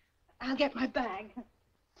 I'll get my bag.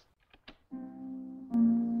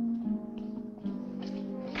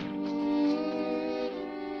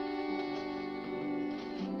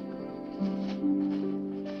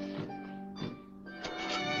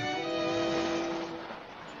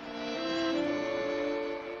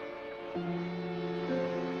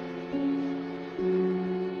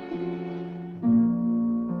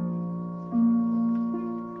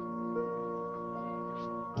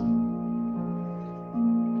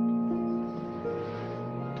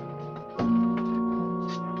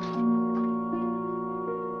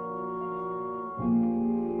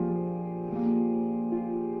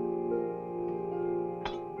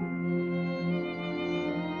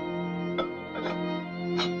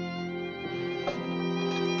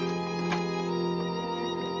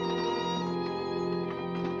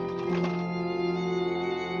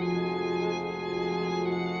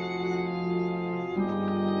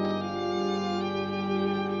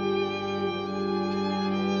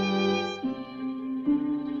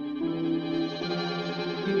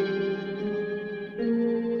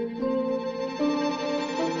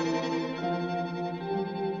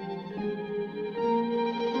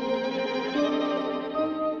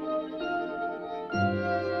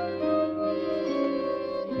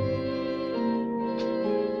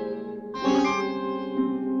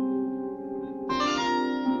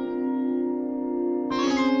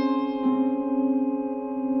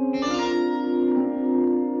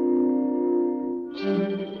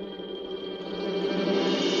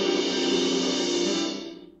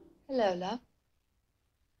 Hello, love.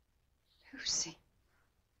 Lucy.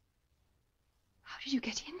 How did you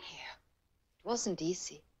get in here? It wasn't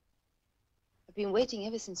easy. I've been waiting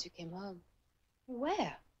ever since you came home.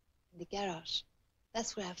 Where? In the garage.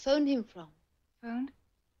 That's where I phoned him from. Phoned?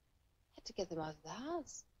 Had to get them out of the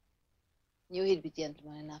house. Knew he'd be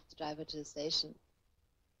gentleman enough to drive her to the station.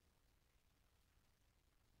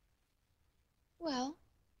 Well,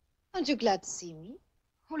 aren't you glad to see me?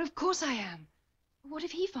 Well, of course I am. What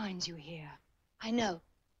if he finds you here? I know.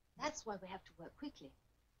 That's why we have to work quickly.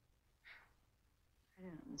 I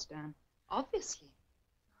don't understand. Obviously.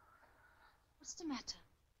 What's the matter?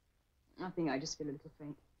 Nothing, I just feel a little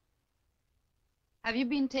faint. Have you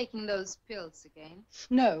been taking those pills again?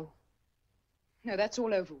 No. No, that's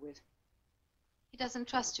all over with. He doesn't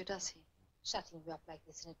trust you, does he? Shutting you up like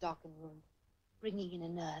this in a darkened room. Bringing in a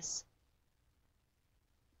nurse.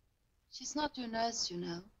 She's not your nurse, you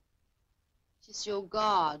know. She's your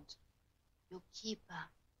guard. Your keeper.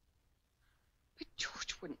 But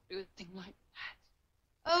George wouldn't do a thing like that.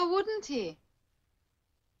 Oh, wouldn't he?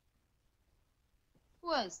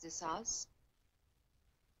 Who owns this house?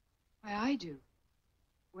 Why, I do.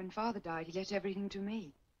 When Father died, he left everything to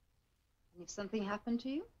me. And if something happened to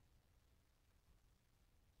you?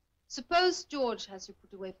 Suppose George has you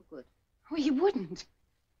put away for good. Oh, he wouldn't.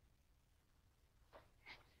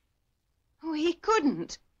 Oh, he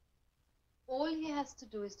couldn't. All he has to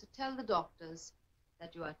do is to tell the doctors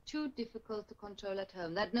that you are too difficult to control at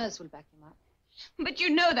home. That nurse will back him up. But you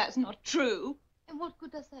know that's not true. And what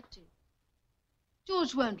good does that do?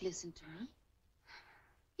 George won't listen to me.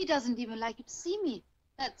 He doesn't even like you to see me.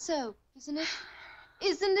 That's so, isn't it?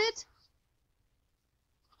 Isn't it?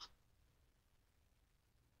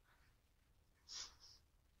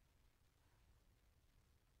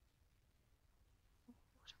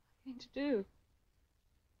 What am I going to do?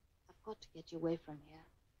 I've got to get you away from here.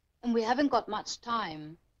 And we haven't got much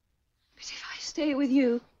time. But if I stay with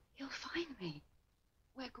you, he'll find me.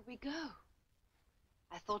 Where could we go?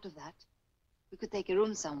 I thought of that. We could take a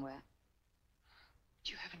room somewhere.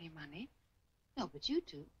 Do you have any money? No, but you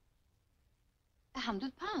do.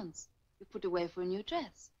 £100. You put away for a new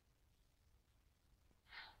dress.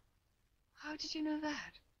 How did you know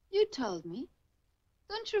that? You told me.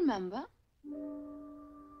 Don't you remember?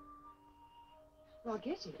 Well, I'll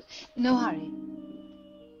get it. No hurry.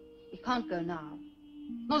 We can't go now.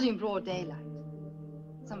 Not in broad daylight.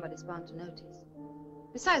 Somebody's bound to notice.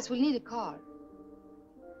 Besides, we'll need a car.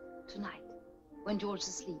 Tonight, when George's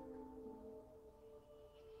asleep.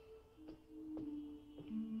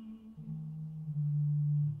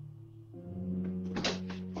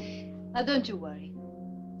 Now, don't you worry.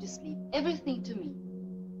 Just leave everything to me.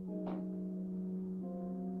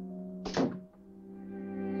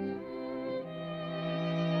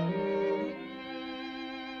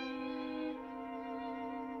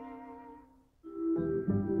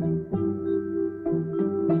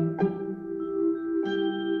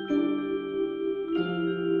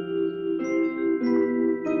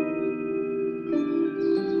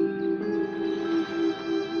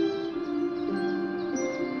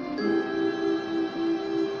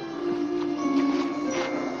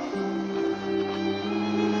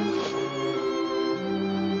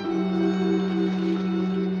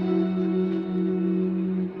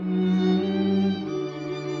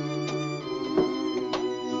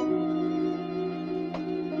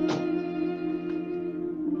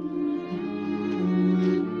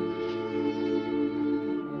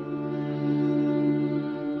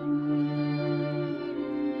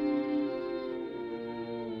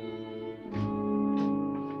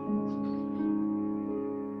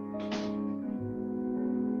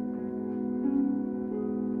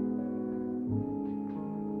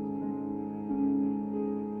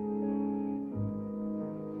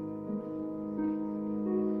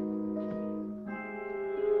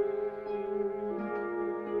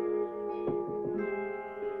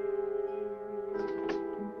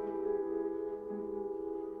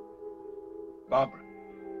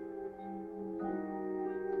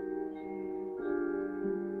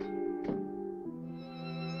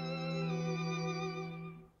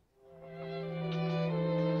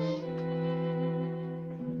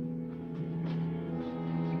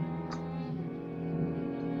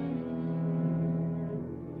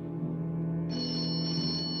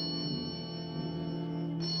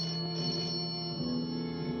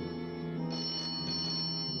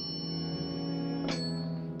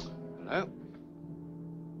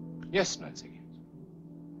 Yes, Nurse Higgins.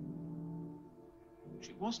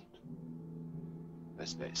 She wasn't.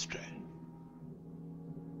 That's very strange.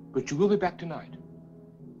 But you will be back tonight.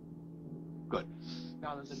 Good.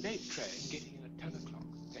 Now, there's a late train getting in at 10 o'clock.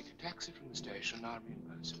 Take a taxi from the station and I'll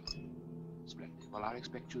reimburse you. Splendid. Well, I'll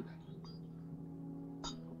expect you then.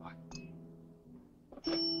 Goodbye.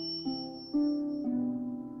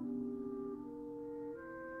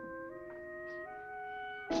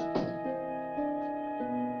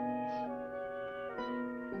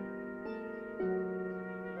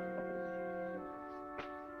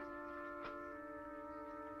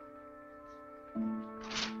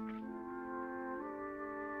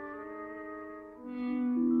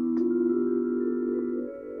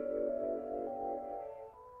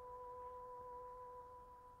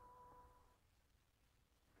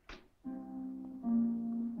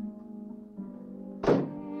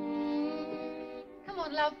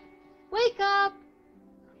 Love, wake up.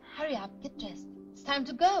 Hurry up, get dressed. It's time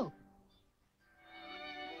to go.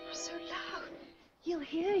 You're so loud. He'll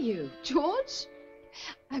hear you. George,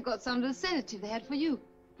 I got some of the sedative they had for you.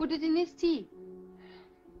 Put it in his tea.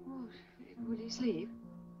 Oh, will he sleep?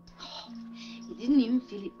 Oh, he didn't even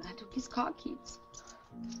feel it when I took his car keys.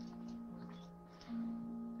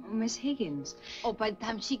 Oh, Miss Higgins. Oh, by the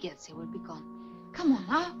time she gets here, we'll be gone. Come on,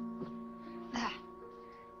 now. There.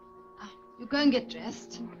 You go and get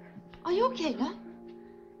dressed. Are you okay, love?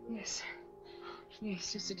 Yes.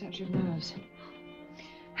 Yes, just a touch of nerves.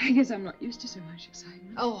 I guess I'm not used to so much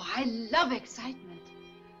excitement. Oh, I love excitement.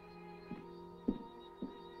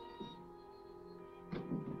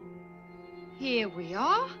 Here we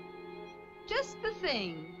are. Just the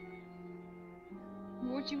thing.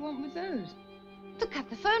 What do you want with those? To cut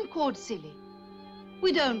the phone cord, silly.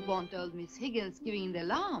 We don't want old Miss Higgins giving the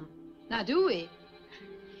alarm. Now, do we?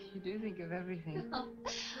 You do think of everything.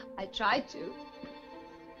 I try to.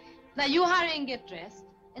 Now, you hurry and get dressed,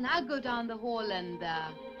 and I'll go down the hall and,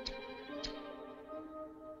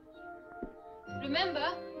 Remember,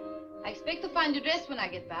 I expect to find you dressed when I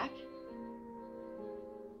get back.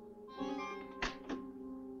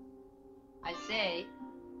 I say.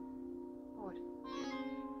 What?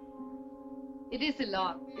 It is a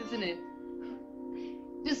lot, isn't it?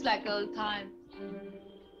 Just like old times.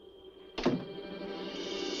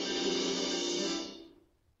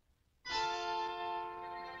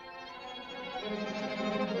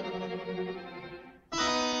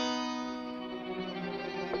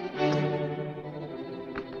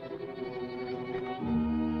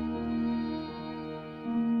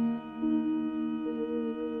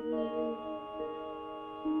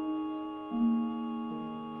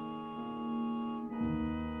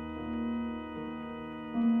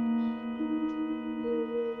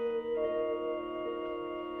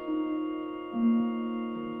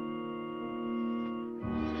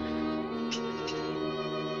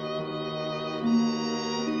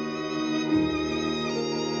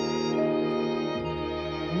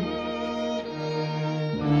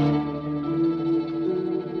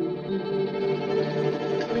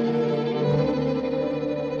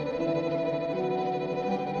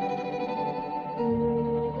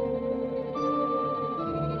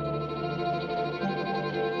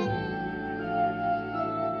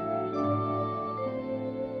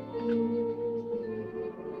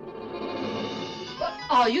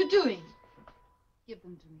 What are you doing? Give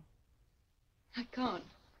them to me. I can't.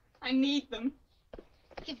 I need them.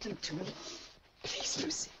 Give them to me. Please,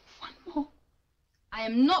 Lucy, one more. I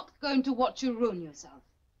am not going to watch you ruin yourself.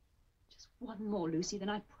 Just one more, Lucy, then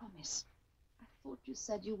I promise. I thought you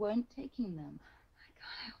said you weren't taking them. I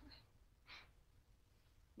can't help it.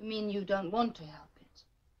 You mean you don't want to help it?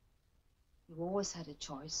 You've always had a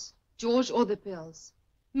choice. George or the pills.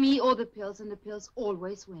 Me or the pills, and the pills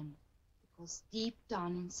always win. Because deep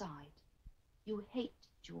down inside, you hate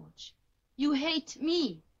George. You hate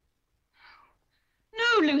me.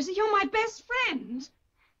 No, Lucy, you're my best friend.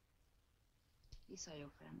 These are your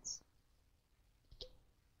friends.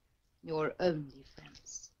 Your only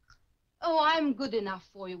friends. Oh, I'm good enough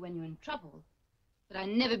for you when you're in trouble. But I've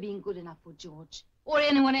never been good enough for George. Or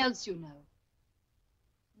anyone else you know.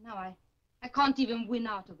 Now I can't even win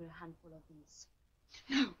out over a handful of these.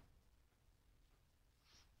 No.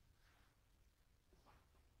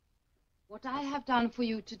 What I have done for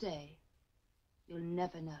you today, you'll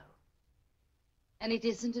never know. And it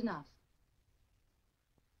isn't enough.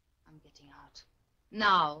 I'm getting out.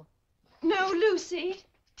 Now. No, Lucy.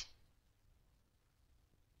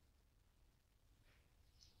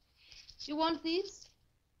 You want these?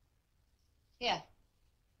 Here.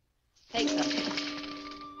 Take them.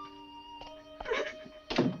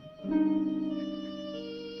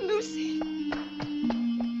 Lucy.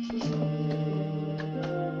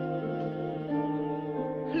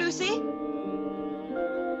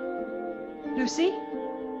 Lucy?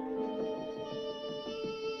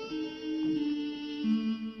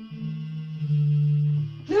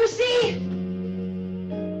 Lucy!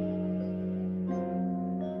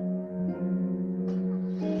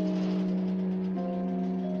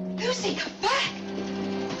 Lucy, come back!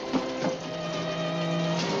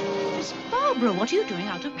 Miss Barbara, what are you doing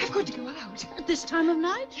out of... I've got to go out. At this time of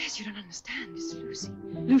night? Yes, you don't understand. It's Lucy.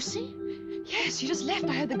 Lucy? Yes, she just left.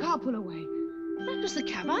 I heard the car pull away. That was the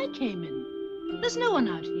cab I came in. There's no one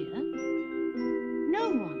out here. No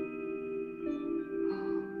one.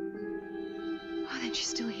 Oh, then she's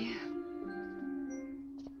still here.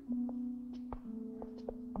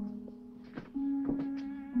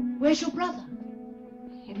 Where's your brother?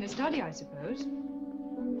 In the study, I suppose.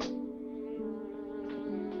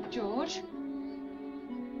 George?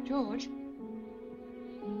 George?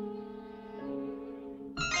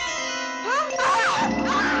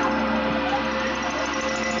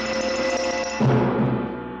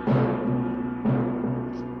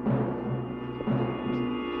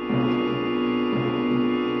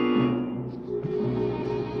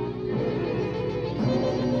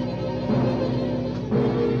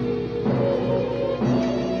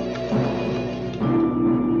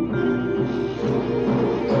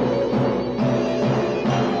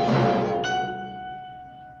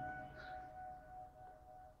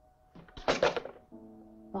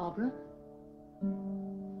 Barbara?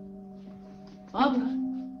 Barbara?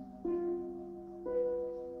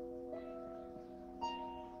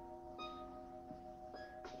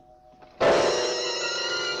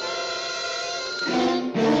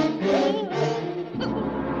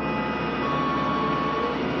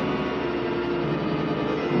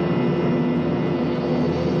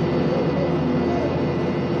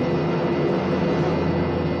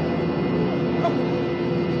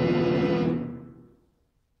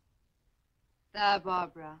 There,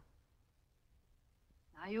 Barbara.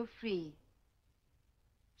 Now you're free.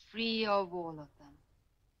 Free of all of them.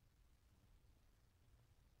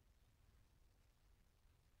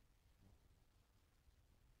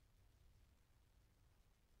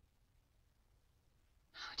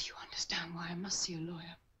 Now do you understand why I must see a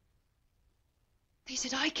lawyer? They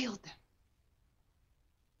said I killed them.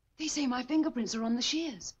 They say my fingerprints are on the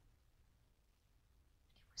shears.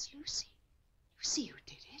 But it was Lucy. Lucy who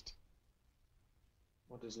did it.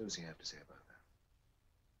 What does Lucy have to say about that?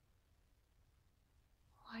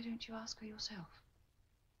 Why don't you ask her yourself?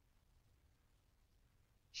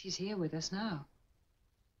 She's here with us now.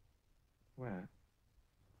 Where?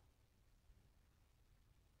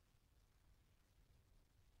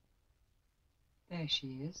 There she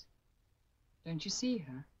is. Don't you see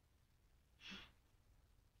her?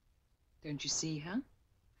 Don't you see her?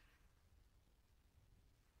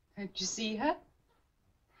 Don't you see her?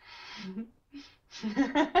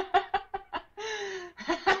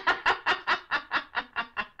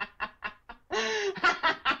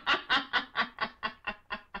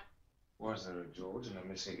 Was there a George and a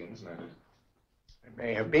Miss Higgins murdered? There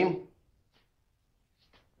may have been.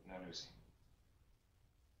 No, Lucy.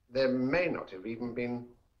 There may not have even been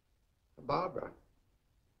a Barbara.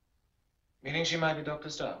 Meaning she might be Dr.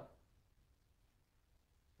 Starr?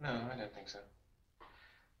 No, I don't think so. I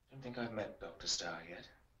don't think I've met Dr. Starr yet.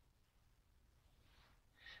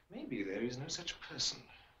 Maybe there is no such person.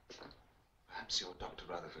 Perhaps your Dr.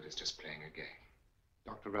 Rutherford is just playing a game.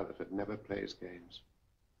 Dr. Rutherford never plays games.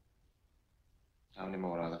 How many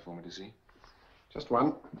more are there for me to see? Just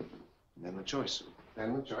one. And then the choice.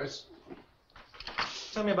 Then the choice.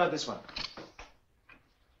 Tell me about this one.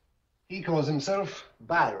 He calls himself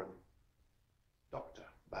Byron. Dr.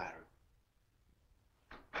 Byron.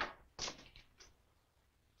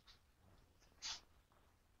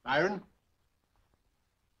 Byron?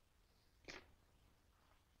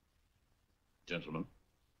 Gentlemen.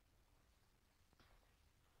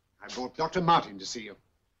 I brought Dr. Martin to see you.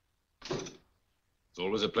 It's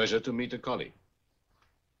always a pleasure to meet a colleague.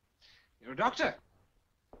 You're a doctor?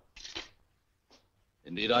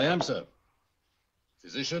 Indeed I am, sir.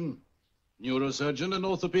 Physician, neurosurgeon, and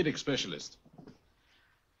orthopedic specialist.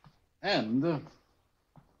 And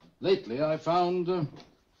lately I found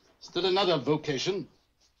still another vocation,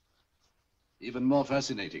 even more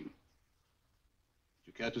fascinating. Would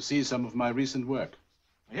you care to see some of my recent work?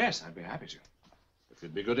 Yes, I'd be happy to. If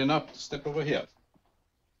you'd be good enough to step over here.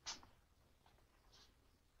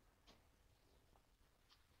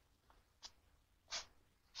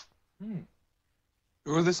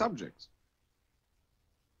 Who are the subjects?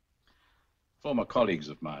 Former colleagues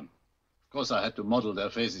of mine. Of course, I had to model their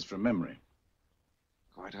faces from memory.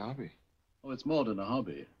 Quite a hobby. Oh, it's more than a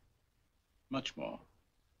hobby. Much more.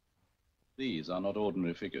 These are not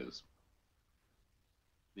ordinary figures.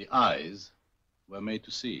 The eyes were made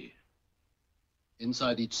to see.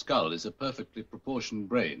 Inside each skull is a perfectly proportioned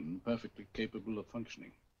brain, perfectly capable of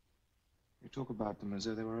functioning. You talk about them as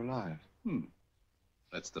though they were alive.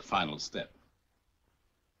 That's the final step.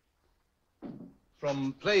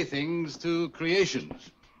 From playthings to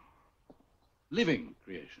creations. Living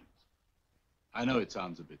creations. I know it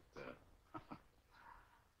sounds a bit...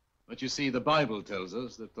 But you see, the Bible tells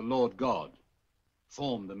us that the Lord God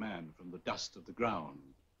formed the man from the dust of the ground,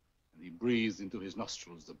 and he breathed into his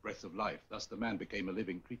nostrils the breath of life. Thus the man became a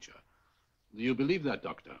living creature. Do you believe that,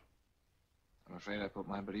 Doctor? I'm afraid I put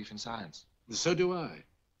my belief in science. So do I.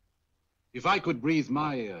 If I could breathe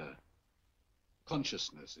my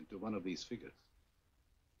consciousness into one of these figures,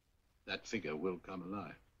 that figure will come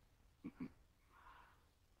alive.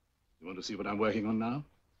 You want to see what I'm working on now?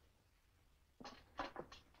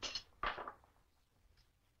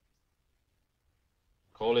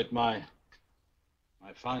 Call it my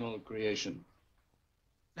final creation.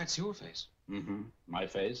 That's your face. Mm-hmm. My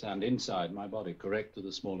face and inside my body, correct to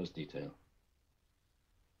the smallest detail.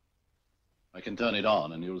 I can turn it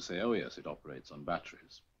on and you'll say, oh yes, it operates on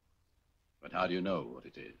batteries. But how do you know what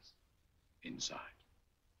it is inside?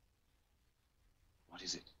 What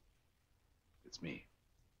is it? It's me.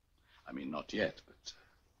 I mean, not yet, but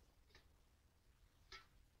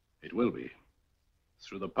it will be.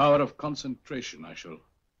 Through the power of concentration, I shall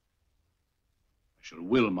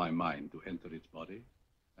will my mind to enter its body,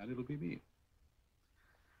 and it'll be me.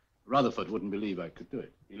 Rutherford wouldn't believe I could do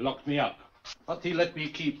it. He locked me up, but he let me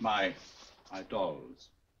keep my dolls.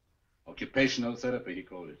 Occupational therapy, he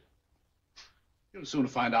called it. You'll soon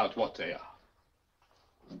find out what they are.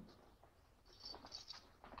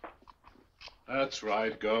 That's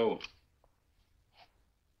right, go.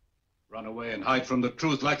 Run away and hide from the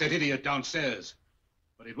truth like that idiot downstairs.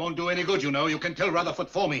 But it won't do any good, you know. You can tell Rutherford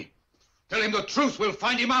for me. Tell him the truth. We'll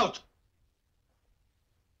find him out.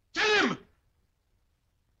 Tell him!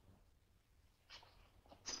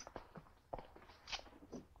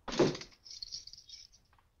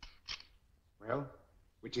 Well,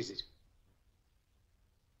 which is it?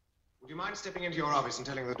 Would you mind stepping into your office and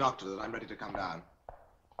telling the doctor that I'm ready to come down?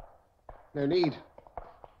 No need.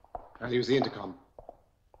 I'll use the intercom.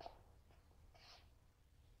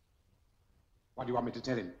 What do you want me to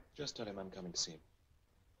tell him? Just tell him I'm coming to see him.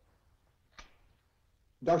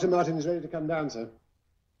 Dr. Martin is ready to come down, sir.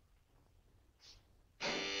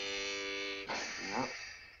 Yeah.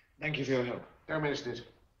 Thank you for your help. Don't mention it. It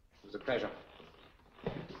was a pleasure.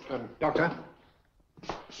 Doctor.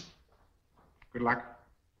 Good luck.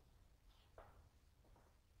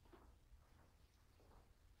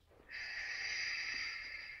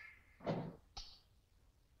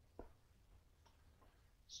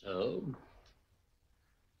 So,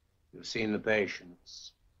 you've seen the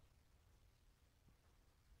patients.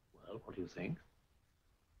 Well, what do you think?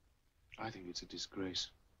 I think it's a disgrace.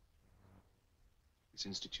 This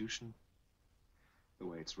institution, the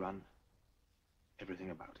way it's run, everything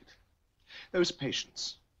about it. Those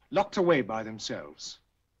patients, locked away by themselves,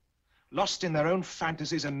 lost in their own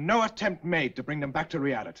fantasies and no attempt made to bring them back to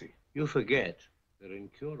reality. You forget they're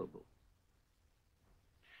incurable.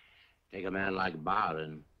 Take a man like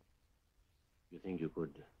Byron. You think you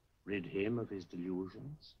could rid him of his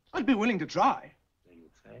delusions? I'd be willing to try. Then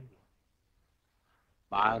you'd fail.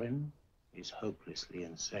 Byron is hopelessly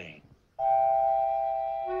insane.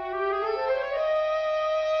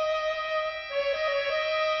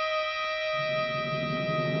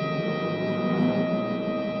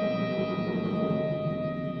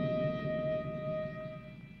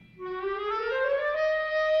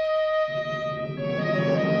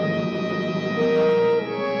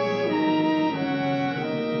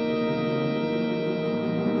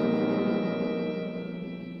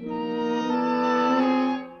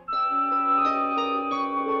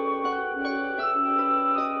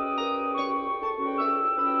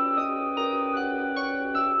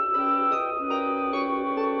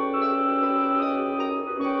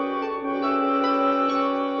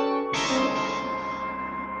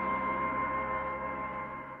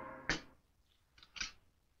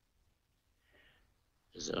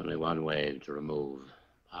 There's only one way to remove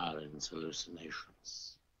Byron's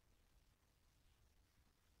hallucinations.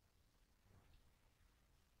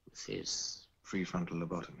 With his Prefrontal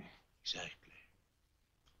lobotomy. Exactly.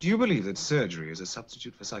 Do you believe that surgery is a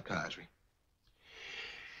substitute for psychiatry?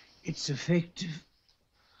 It's effective.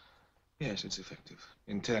 Yes, it's effective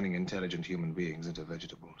in turning intelligent human beings into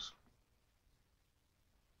vegetables.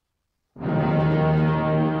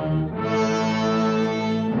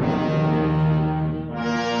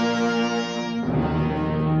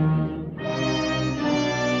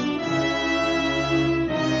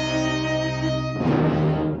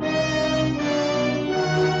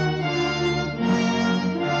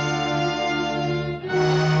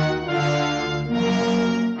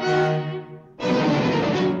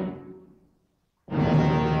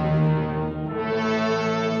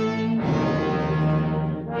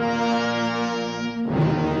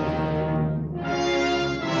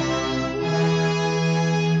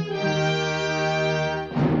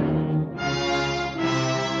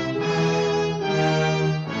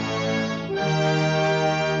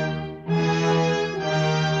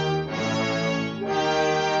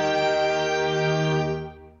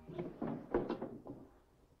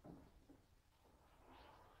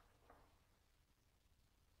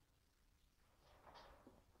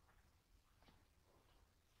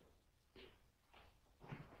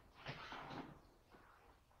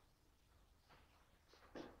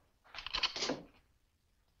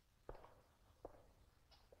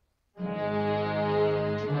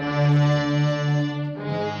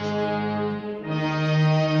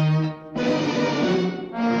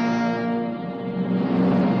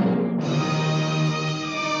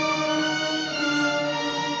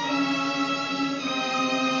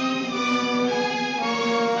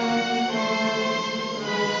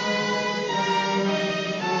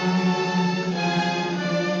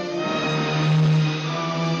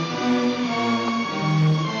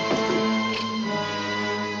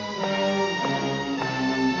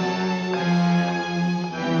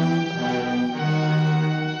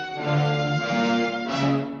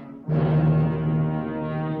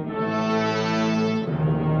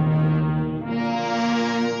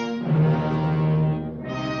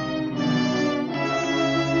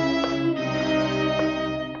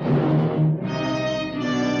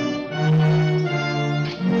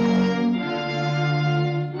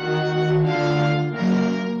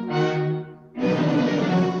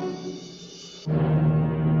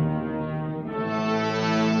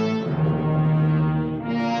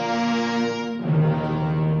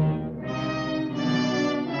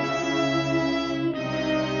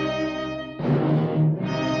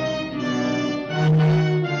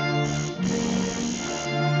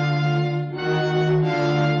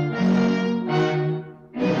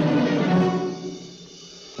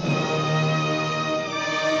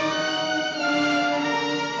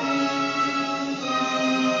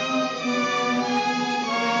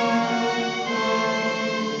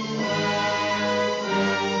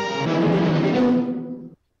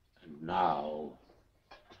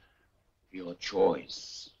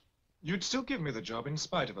 You'd still give me the job in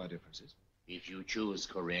spite of our differences? If you choose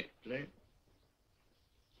correctly,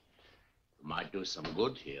 you might do some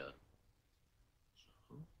good here.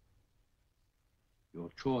 So, your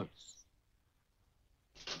choice.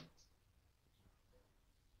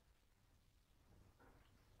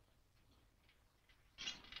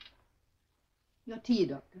 Your tea,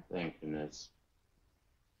 Doctor. Thank you, nurse.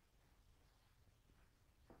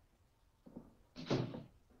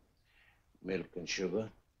 Milk and sugar?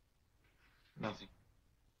 Nothing.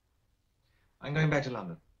 I'm going back to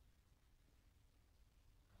London.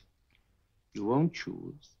 You won't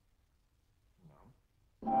choose?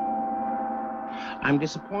 No. I'm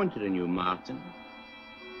disappointed in you, Martin.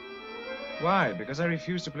 Why? Because I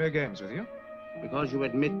refuse to play games with you? Because you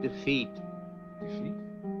admit defeat. Defeat?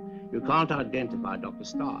 You can't identify Dr.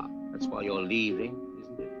 Starr. That's why you're leaving,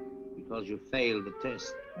 isn't it? Because you failed the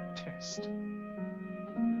test. Test?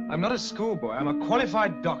 I'm not a schoolboy. I'm a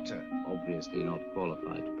qualified doctor. Obviously not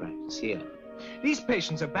qualified to practice here. These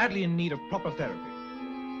patients are badly in need of proper therapy.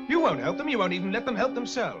 You won't help them. You won't even let them help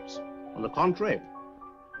themselves. On the contrary,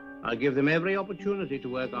 I give them every opportunity to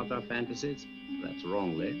work out their fantasies. That's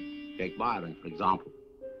wrongly. Take Byron, for example.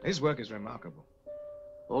 His work is remarkable.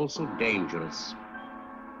 Also dangerous.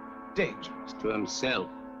 Dangerous? To himself.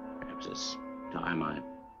 Perhaps it's time I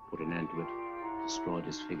put an end to it. Destroyed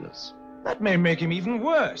his figures. That may make him even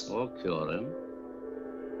worse. Or cure him.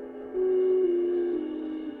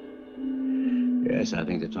 Yes, I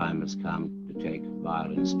think the time has come to take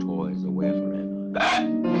Byron's toys away forever.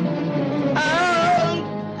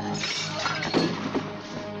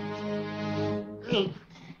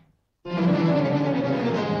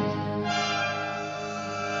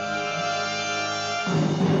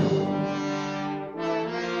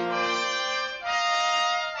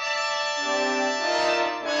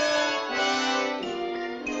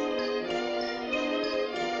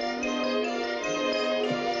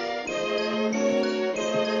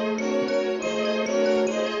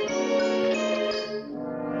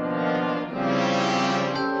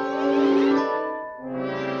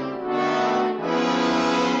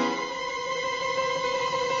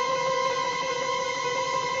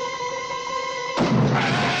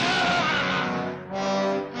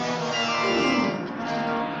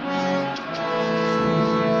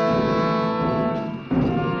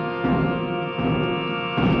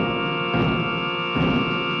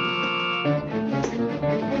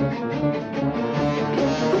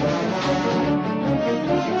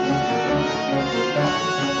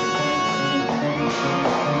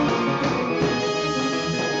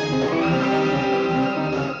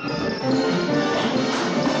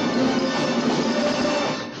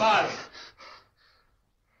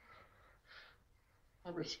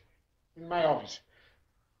 In my office.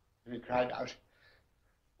 And he cried out.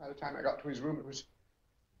 By the time I got to his room, it was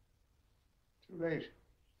too late.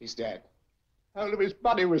 He's dead. The whole of his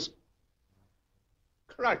body was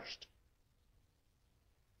crushed.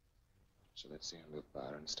 So let's see him with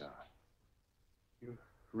Byron Starr. You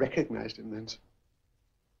recognized him then, sir?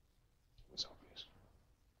 It was obvious.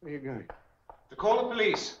 Where are you going? To call the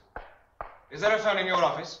police. Is there a phone in your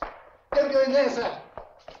office? Don't go in there, sir.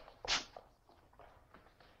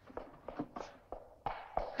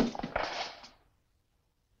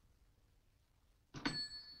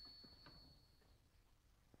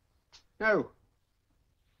 No.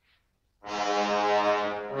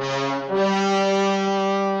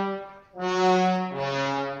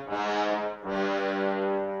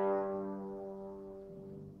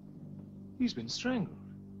 He's been strangled.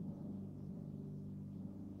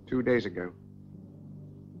 2 days ago.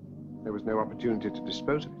 There was no opportunity to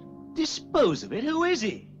dispose of it. Dispose of it? Who is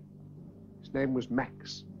he? His name was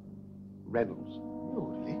Max Reynolds.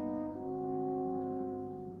 Oh, really?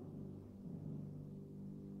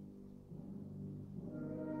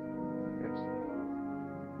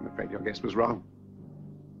 I'm afraid your guess was wrong.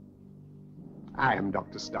 I am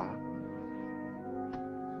Dr. Starr.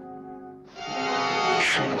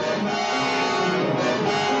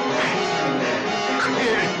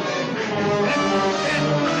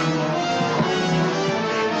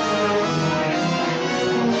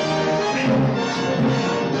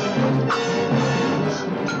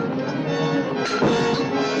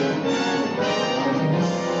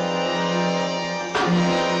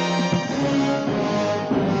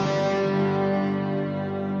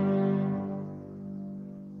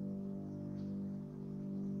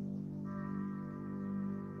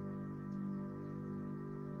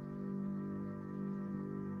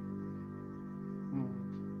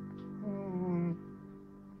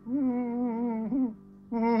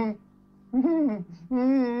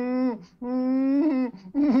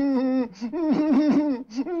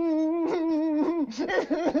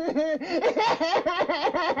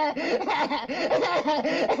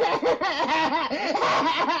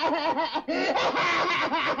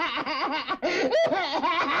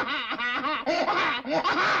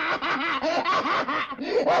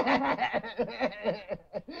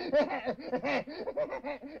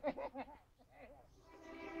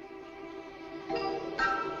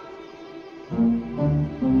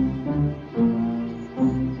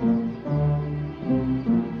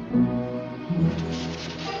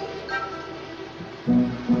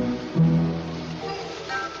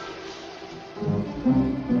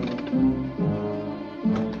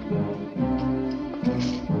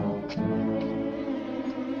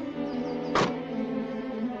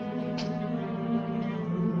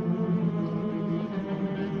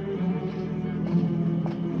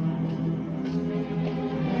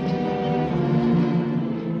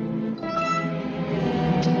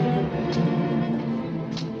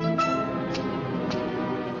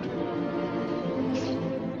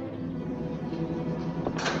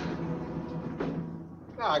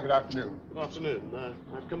 Good afternoon. Good afternoon.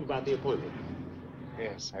 I've come about the appointment.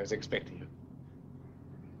 Yes, I was expecting you.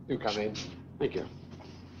 Do come in. Thank you.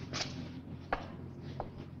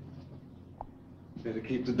 Better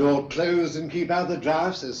keep the door closed and keep out the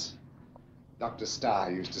drafts, as Dr.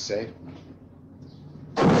 Starr used to say.